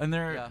real, and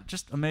they're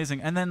just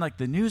amazing. And then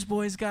the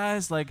Newsboys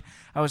guys, I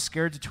was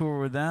scared to tour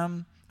with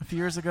them a few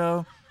years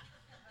ago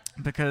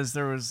because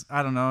there was,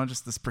 I don't know,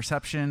 just this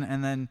perception.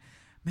 And then,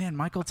 man,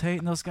 Michael Tate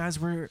and those guys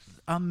were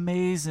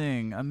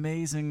amazing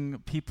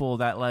people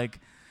that I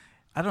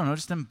don't know,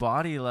 just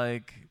embody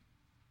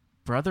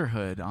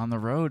brotherhood on the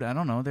road. I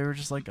don't know, they were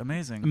just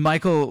amazing.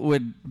 Michael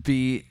would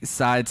be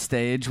side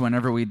stage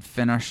whenever we'd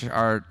finish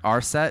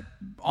our set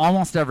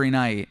almost every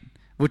night,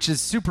 which is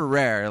super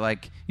rare.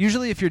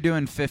 Usually if you're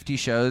doing 50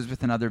 shows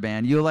with another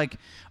band, you'll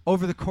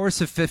over the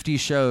course of 50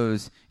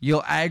 shows,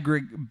 you'll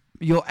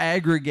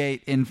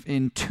aggregate in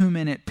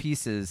 2-minute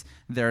pieces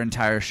their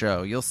entire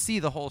show. You'll see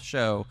the whole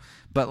show,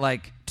 but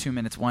 2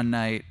 minutes one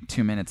night,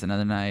 2 minutes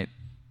another night,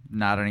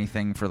 not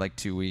anything for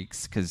 2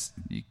 weeks because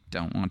you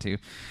don't want to.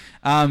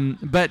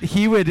 But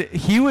he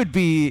would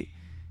be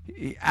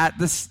at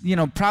this,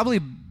 probably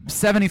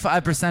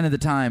 75% of the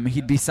time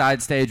he'd be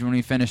side stage when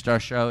we finished our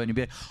show, and he'd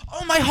be like,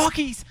 "Oh, my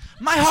hockeys,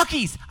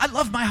 I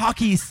love my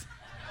hockeys."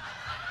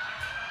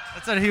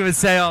 That's what he would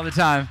say all the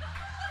time,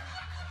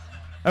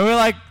 and we're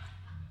like,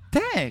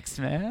 "Thanks,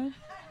 man."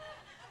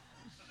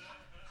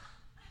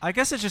 I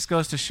guess it just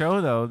goes to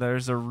show, though,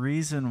 there's a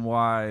reason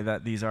why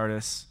that these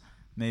artists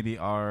maybe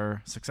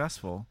are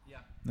successful. Yeah.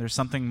 There's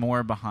something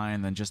more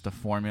behind than just a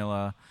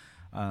formula.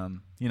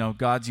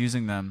 God's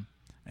using them,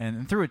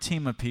 and through a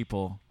team of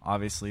people,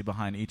 obviously,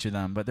 behind each of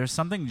them. But there's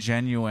something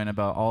genuine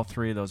about all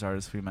three of those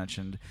artists we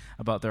mentioned,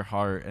 about their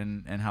heart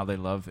and how they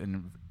love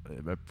and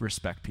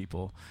respect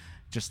people,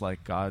 just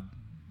like God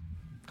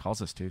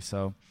calls us to.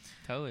 So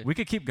Totally. we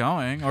could keep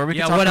going, or we could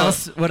Yeah. talk What about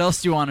else? What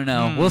else do you want to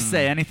know? We'll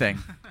say anything.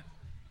 At what point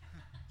did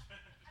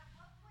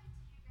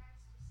you guys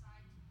decide to pursue music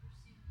as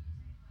your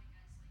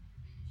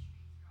ministry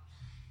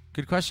throughout?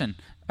 Good question.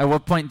 At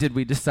what point did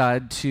we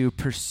decide to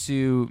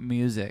pursue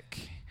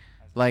music,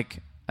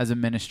 as a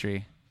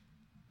ministry?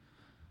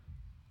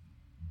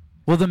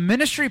 Well, the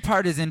ministry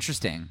part is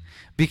interesting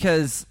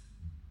because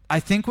I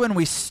think when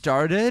we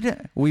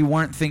started, we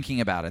weren't thinking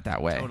about it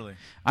that way. Totally.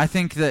 I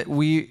think that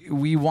we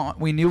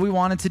knew we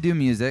wanted to do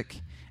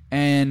music,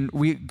 and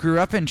we grew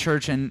up in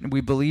church and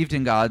we believed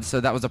in God, so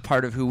that was a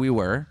part of who we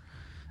were.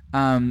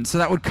 So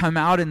that would come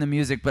out in the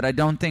music, but I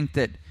don't think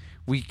that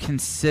we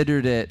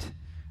considered it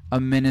a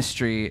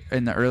ministry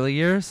in the early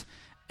years.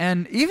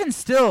 And even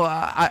still,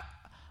 I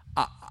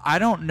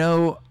don't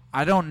know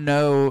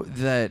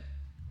that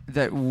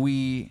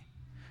we.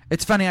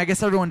 It's funny. I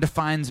guess everyone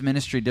defines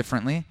ministry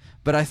differently,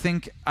 but I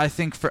think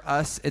for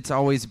us, it's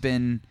always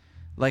been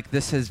like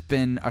this has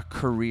been a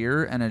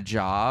career and a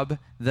job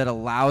that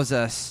allows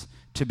us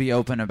to be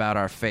open about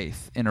our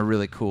faith in a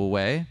really cool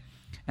way.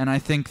 And I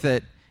think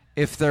that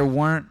if there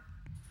weren't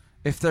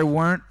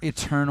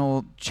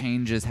eternal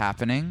changes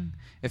happening,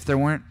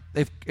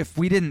 if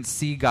we didn't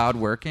see God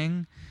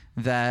working,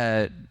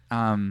 that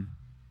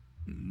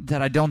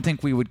I don't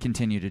think we would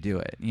continue to do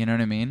it. You know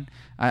what I mean?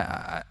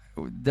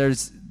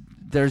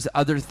 There's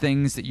other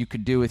things that you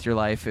could do with your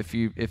life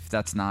if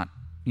that's not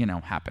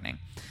happening.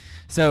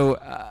 So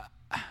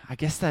I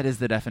guess that is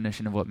the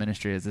definition of what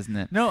ministry is, isn't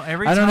it? No,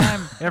 every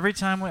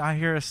time I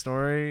hear a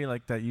story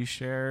like that you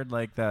shared,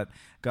 like that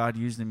God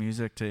used the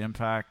music to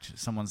impact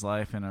someone's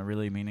life in a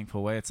really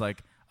meaningful way, it's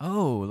like,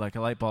 oh, like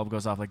a light bulb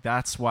goes off. Like,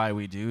 that's why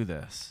we do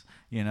this,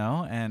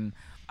 and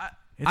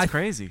it's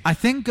crazy. I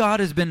think God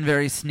has been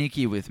very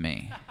sneaky with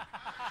me.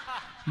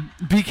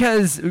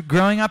 Because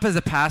growing up as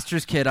a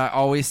pastor's kid, I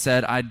always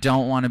said, I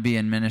don't want to be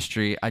in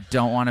ministry. I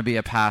don't want to be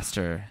a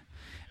pastor.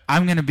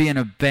 I'm going to be in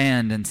a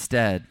band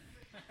instead.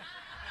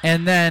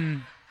 And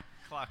then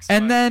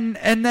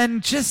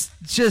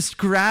just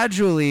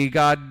gradually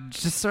God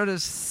just sort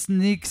of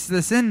sneaks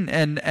this in,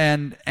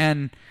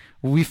 and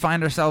we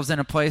find ourselves in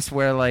a place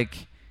where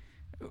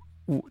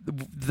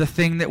the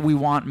thing that we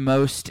want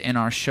most in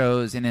our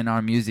shows and in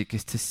our music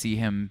is to see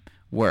him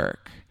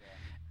work.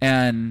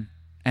 And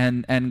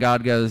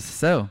God goes,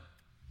 so,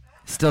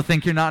 still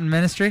think you're not in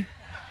ministry?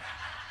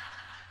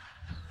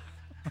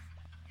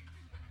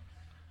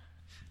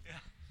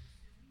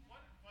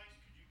 What advice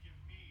could you give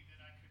me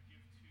that I could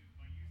give to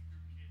my youth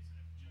group kids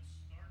that have just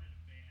started a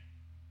band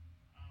to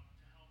help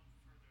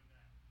further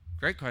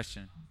that? Great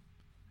question.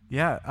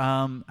 Yeah,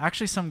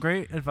 actually some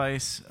great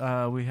advice.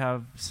 We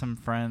have some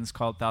friends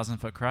called 1,000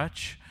 Foot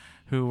Crutch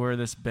who were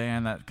this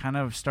band that kind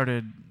of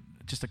started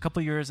just a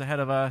couple years ahead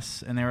of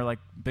us, and they were like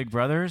big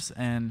brothers,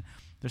 and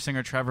their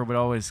singer Trevor would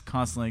always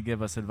constantly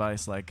give us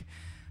advice like,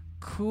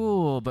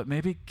 cool, but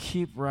maybe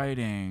keep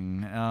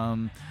writing.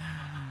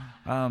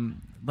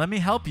 Let me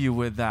help you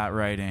with that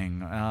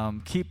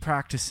writing. Keep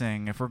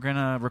practicing. If we're going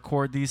to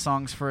record these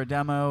songs for a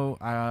demo,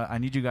 I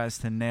need you guys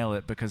to nail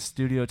it because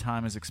studio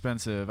time is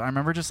expensive. I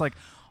remember just like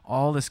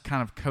all this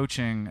kind of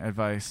coaching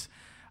advice.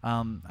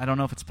 I don't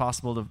know if it's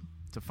possible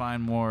to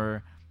find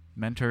more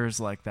mentors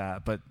like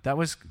that, but that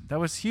was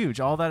huge.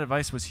 All that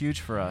advice was huge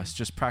for us.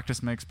 Just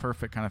practice makes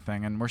perfect kind of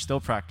thing, and we're still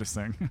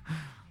practicing.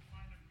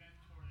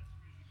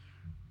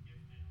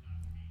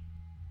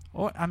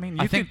 Well, I mean,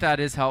 I think that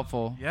is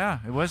helpful. Yeah,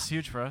 it was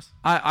huge for us.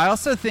 I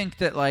also think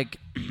that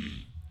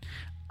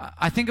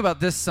I think about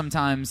this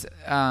sometimes.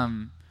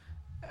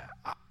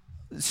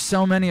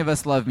 So many of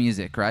us love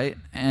music, right?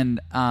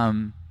 And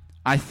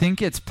I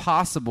think it's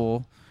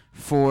possible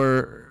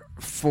for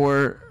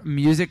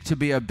music to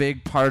be a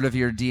big part of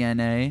your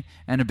DNA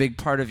and a big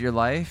part of your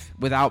life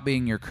without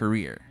being your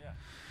career. Yeah.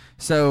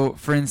 So,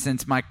 for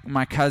instance,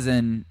 my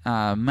cousin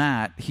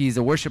Matt, he's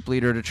a worship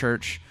leader at a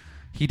church.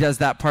 He does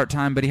that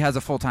part-time, but he has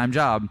a full-time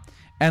job.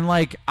 And,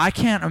 I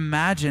can't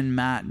imagine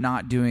Matt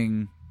not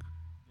doing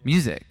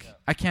music. Yeah.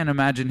 I can't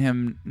imagine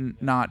him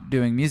not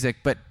doing music,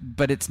 but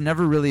it's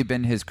never really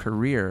been his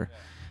career.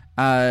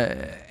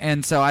 Yeah.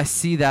 And so I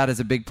see that as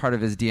a big part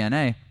of his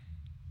DNA.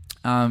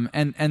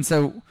 And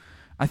so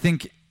I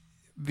think,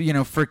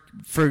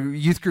 for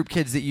youth group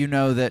kids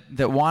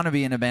that want to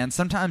be in a band,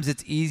 sometimes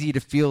it's easy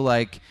to feel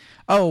like,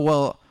 oh,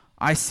 well,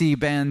 I see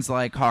bands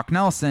like Hawk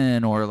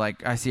Nelson or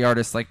I see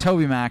artists like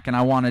Toby Mac, and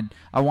I want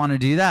to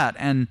do that.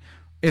 And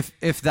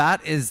if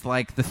that is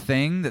the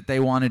thing that they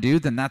want to do,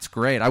 then that's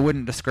great. I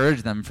wouldn't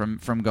discourage them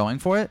from going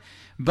for it.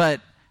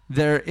 But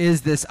there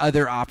is this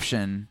other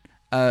option,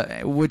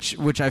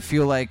 which I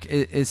feel like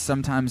is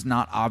sometimes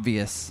not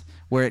obvious,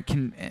 where it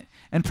can.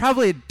 and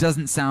probably it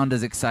doesn't sound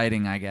as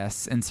exciting, I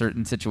guess, in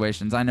certain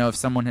situations. I know if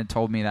someone had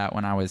told me that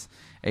when I was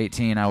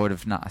 18, I would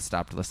have not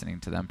stopped listening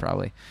to them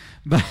probably.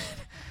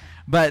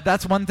 But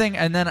that's one thing.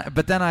 And then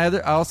I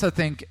also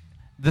think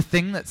the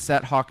thing that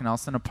set Hawk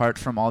Nelson apart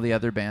from all the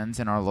other bands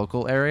in our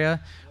local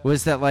area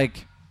was that,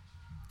 like,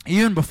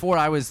 even before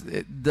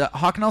the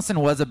Hawk Nelson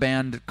was a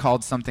band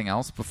called something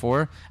else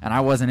before, and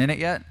I wasn't in it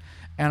yet.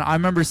 And I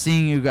remember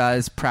seeing you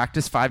guys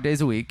practice 5 days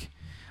a week.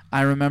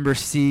 I remember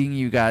seeing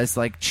you guys,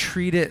 like,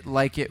 treat it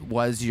like it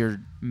was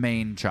your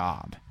main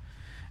job.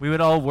 We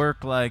would all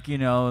work, like,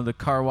 the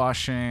car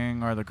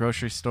washing or the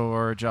grocery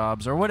store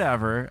jobs or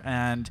whatever,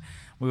 and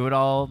we would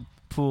all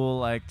pool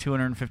like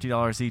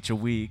 $250 each a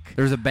week.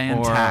 There's a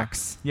band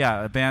tax.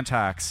 Yeah, a band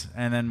tax.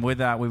 And then with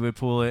that, we would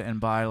pool it and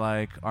buy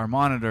like our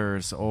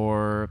monitors,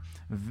 or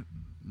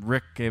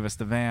Rick gave us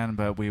the van,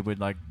 but we would,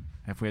 like,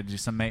 if we had to do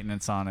some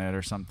maintenance on it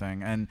or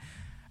something. And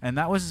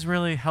that was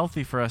really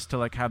healthy for us to,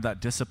 like, have that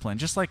discipline.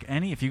 Just like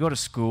if you go to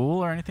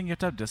school or anything, you have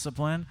to have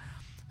discipline.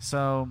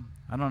 So,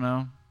 I don't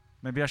know.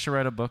 Maybe I should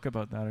write a book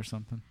about that or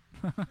something.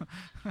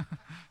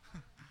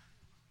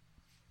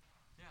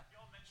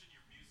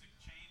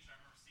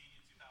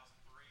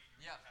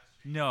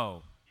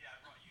 No. Yeah, I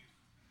brought you.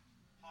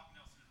 Hawk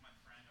Nelson is my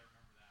friend. I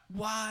remember that.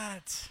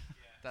 What?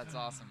 Yeah. That's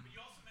awesome. But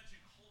you also mentioned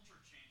culture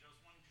change. I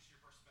was wondering just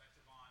your perspective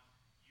on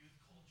youth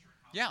culture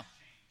and how Yeah. it's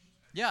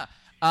changed. Yeah.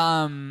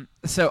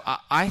 So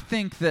I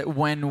think that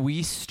when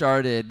we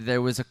started,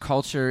 there was a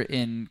culture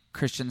in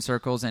Christian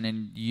circles and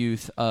in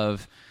youth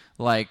of,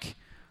 like,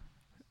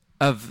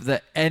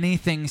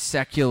 anything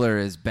secular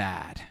is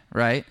bad,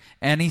 right?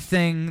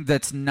 Anything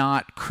that's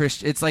not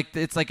Christian, it's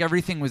like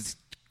everything was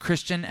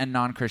Christian and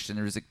non-Christian.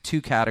 There was, like, two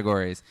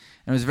categories,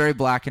 and it was very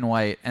black and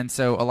white. And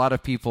so a lot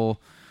of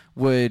people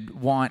would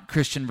want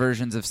Christian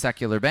versions of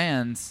secular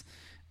bands,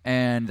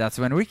 and that's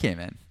when we came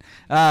in.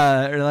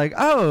 They're like,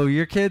 oh,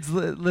 your kids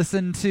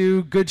listen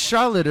to Good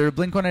Charlotte or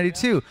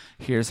Blink-182.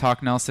 Here's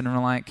Hawk Nelson and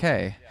Reliant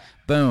K.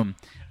 Boom.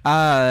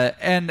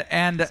 And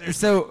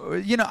so,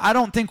 I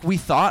don't think we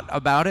thought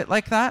about it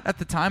like that at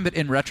the time, but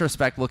in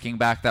retrospect, looking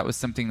back, that was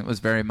something that was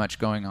very much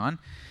going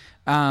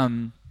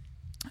on.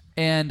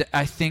 And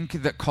I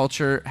think that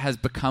culture has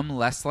become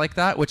less like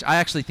that, which I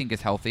actually think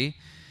is healthy,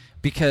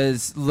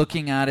 because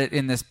looking at it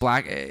in this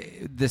black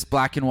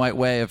and white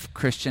way of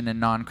Christian and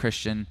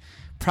non-Christian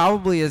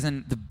probably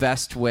isn't the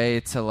best way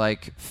to,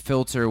 like,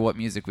 filter what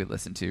music we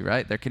listen to,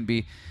 right? There can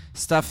be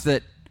stuff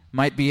that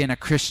might be in a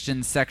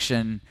Christian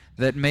section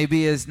that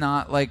maybe is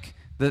not, like,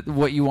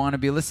 what you want to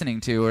be listening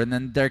to, and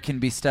then there can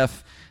be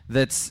stuff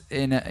that's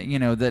in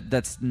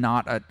that's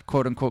not a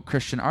quote unquote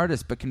Christian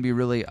artist, but can be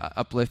really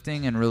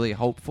uplifting and really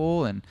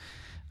hopeful, and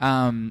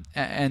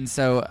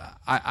so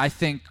I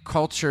think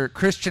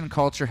Christian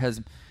culture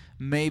has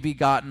maybe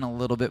gotten a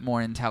little bit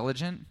more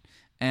intelligent,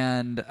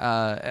 and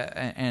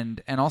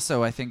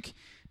also I think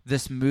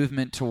this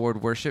movement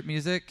toward worship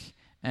music,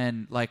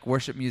 and, like,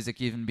 worship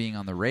music even being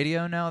on the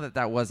radio now,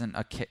 that wasn't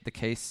the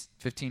case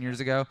 15 years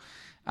ago.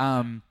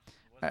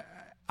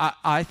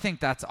 I think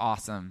that's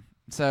awesome.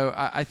 So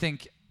I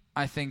think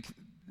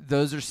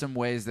those are some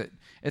ways that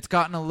it's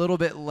gotten a little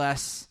bit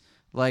less,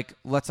 like,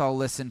 let's all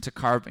listen to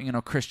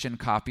Christian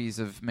copies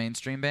of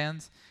mainstream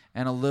bands,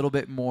 and a little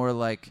bit more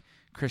like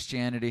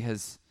Christianity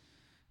has,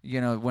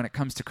 when it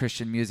comes to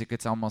Christian music,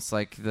 it's almost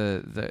like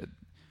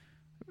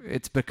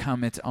it's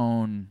become its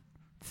own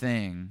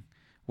thing,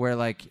 where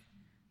like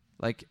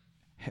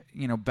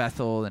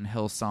Bethel and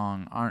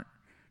Hillsong aren't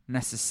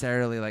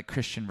necessarily like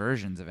Christian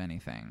versions of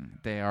anything.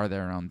 They are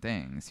their own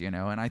things, and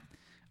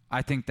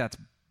I think that's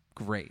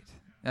great.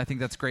 I think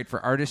that's great for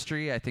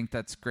artistry. I think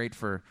that's great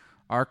for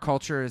our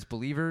culture as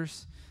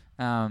believers.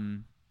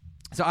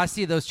 So I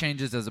see those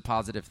changes as a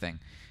positive thing.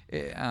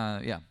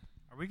 Yeah.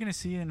 Are we going to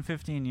see you in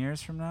 15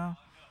 years from now?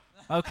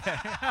 Okay.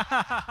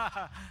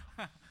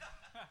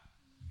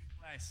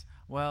 Nice.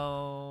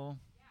 Well...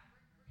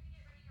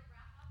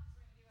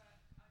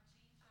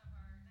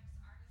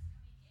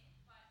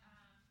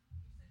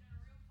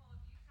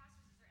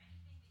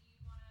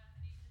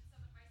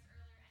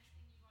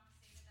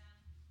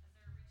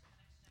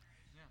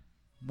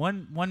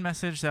 One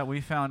message that we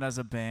found as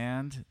a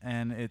band,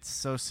 and it's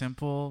so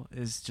simple,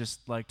 is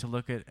just, like, to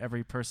look at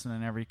every person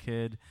and every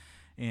kid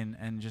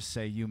and just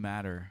say, you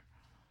matter.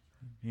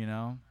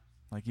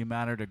 Like, you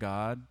matter to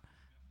God.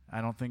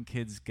 I don't think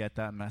kids get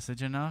that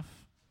message enough.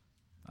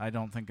 I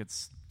don't think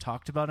it's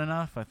talked about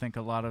enough. I think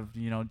a lot of,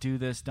 do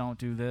this, don't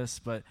do this,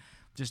 but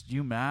just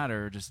you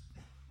matter. Just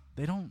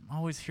they don't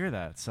always hear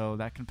that. So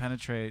that can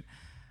penetrate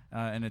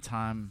in a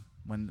time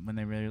when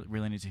they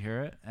really need to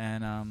hear it.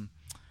 And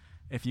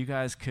if you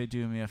guys could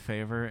do me a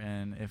favor,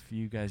 and if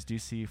you guys do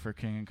see For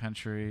King and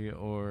Country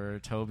or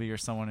Toby or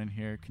someone in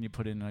here, can you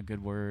put in a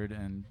good word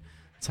and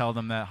tell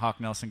them that Hawk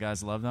Nelson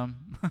guys love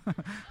them?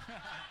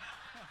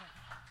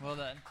 Well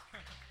done.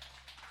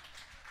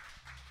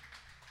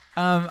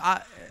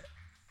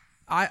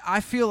 I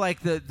feel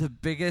like the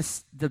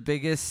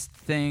biggest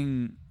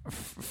thing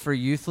for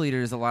youth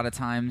leaders a lot of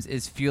times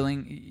is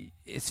feeling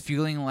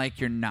like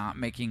you're not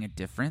making a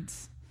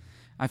difference.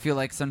 I feel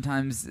like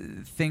sometimes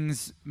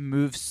things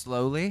move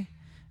slowly,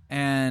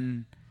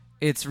 and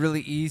it's really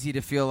easy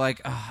to feel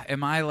like,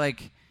 am I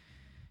like,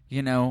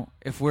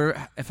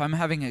 if I'm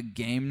having a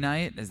game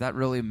night, is that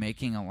really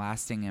making a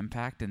lasting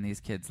impact in these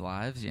kids'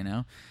 lives?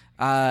 And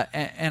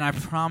I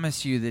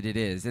promise you that it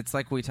is. It's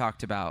like we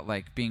talked about,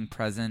 like being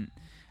present.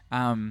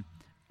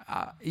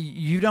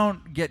 You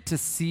don't get to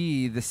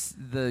see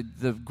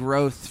the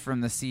growth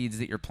from the seeds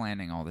that you're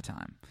planting all the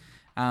time.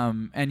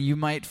 And you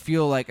might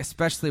feel like,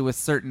 especially with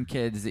certain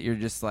kids, that you're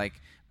just like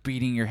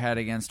beating your head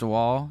against a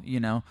wall.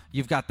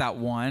 You've got that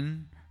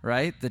one,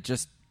 right, that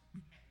just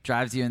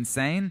drives you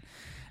insane.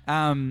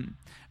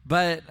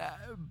 But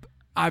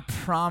I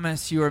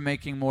promise you are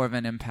making more of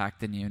an impact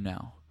than you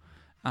know.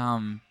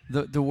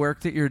 The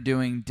work that you're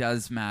doing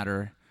does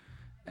matter.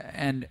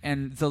 And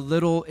the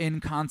little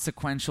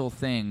inconsequential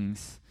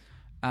things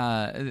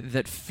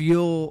that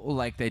feel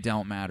like they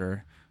don't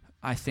matter,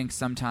 I think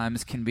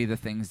sometimes can be the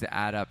things that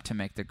add up to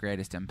make the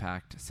greatest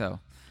impact. So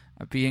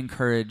be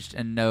encouraged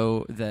and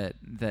know that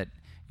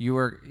you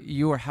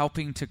are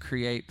helping to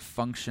create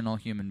functional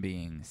human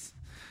beings.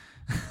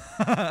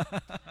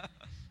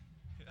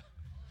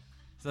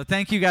 So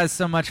thank you guys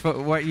so much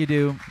for what you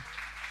do.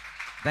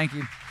 Thank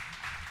you.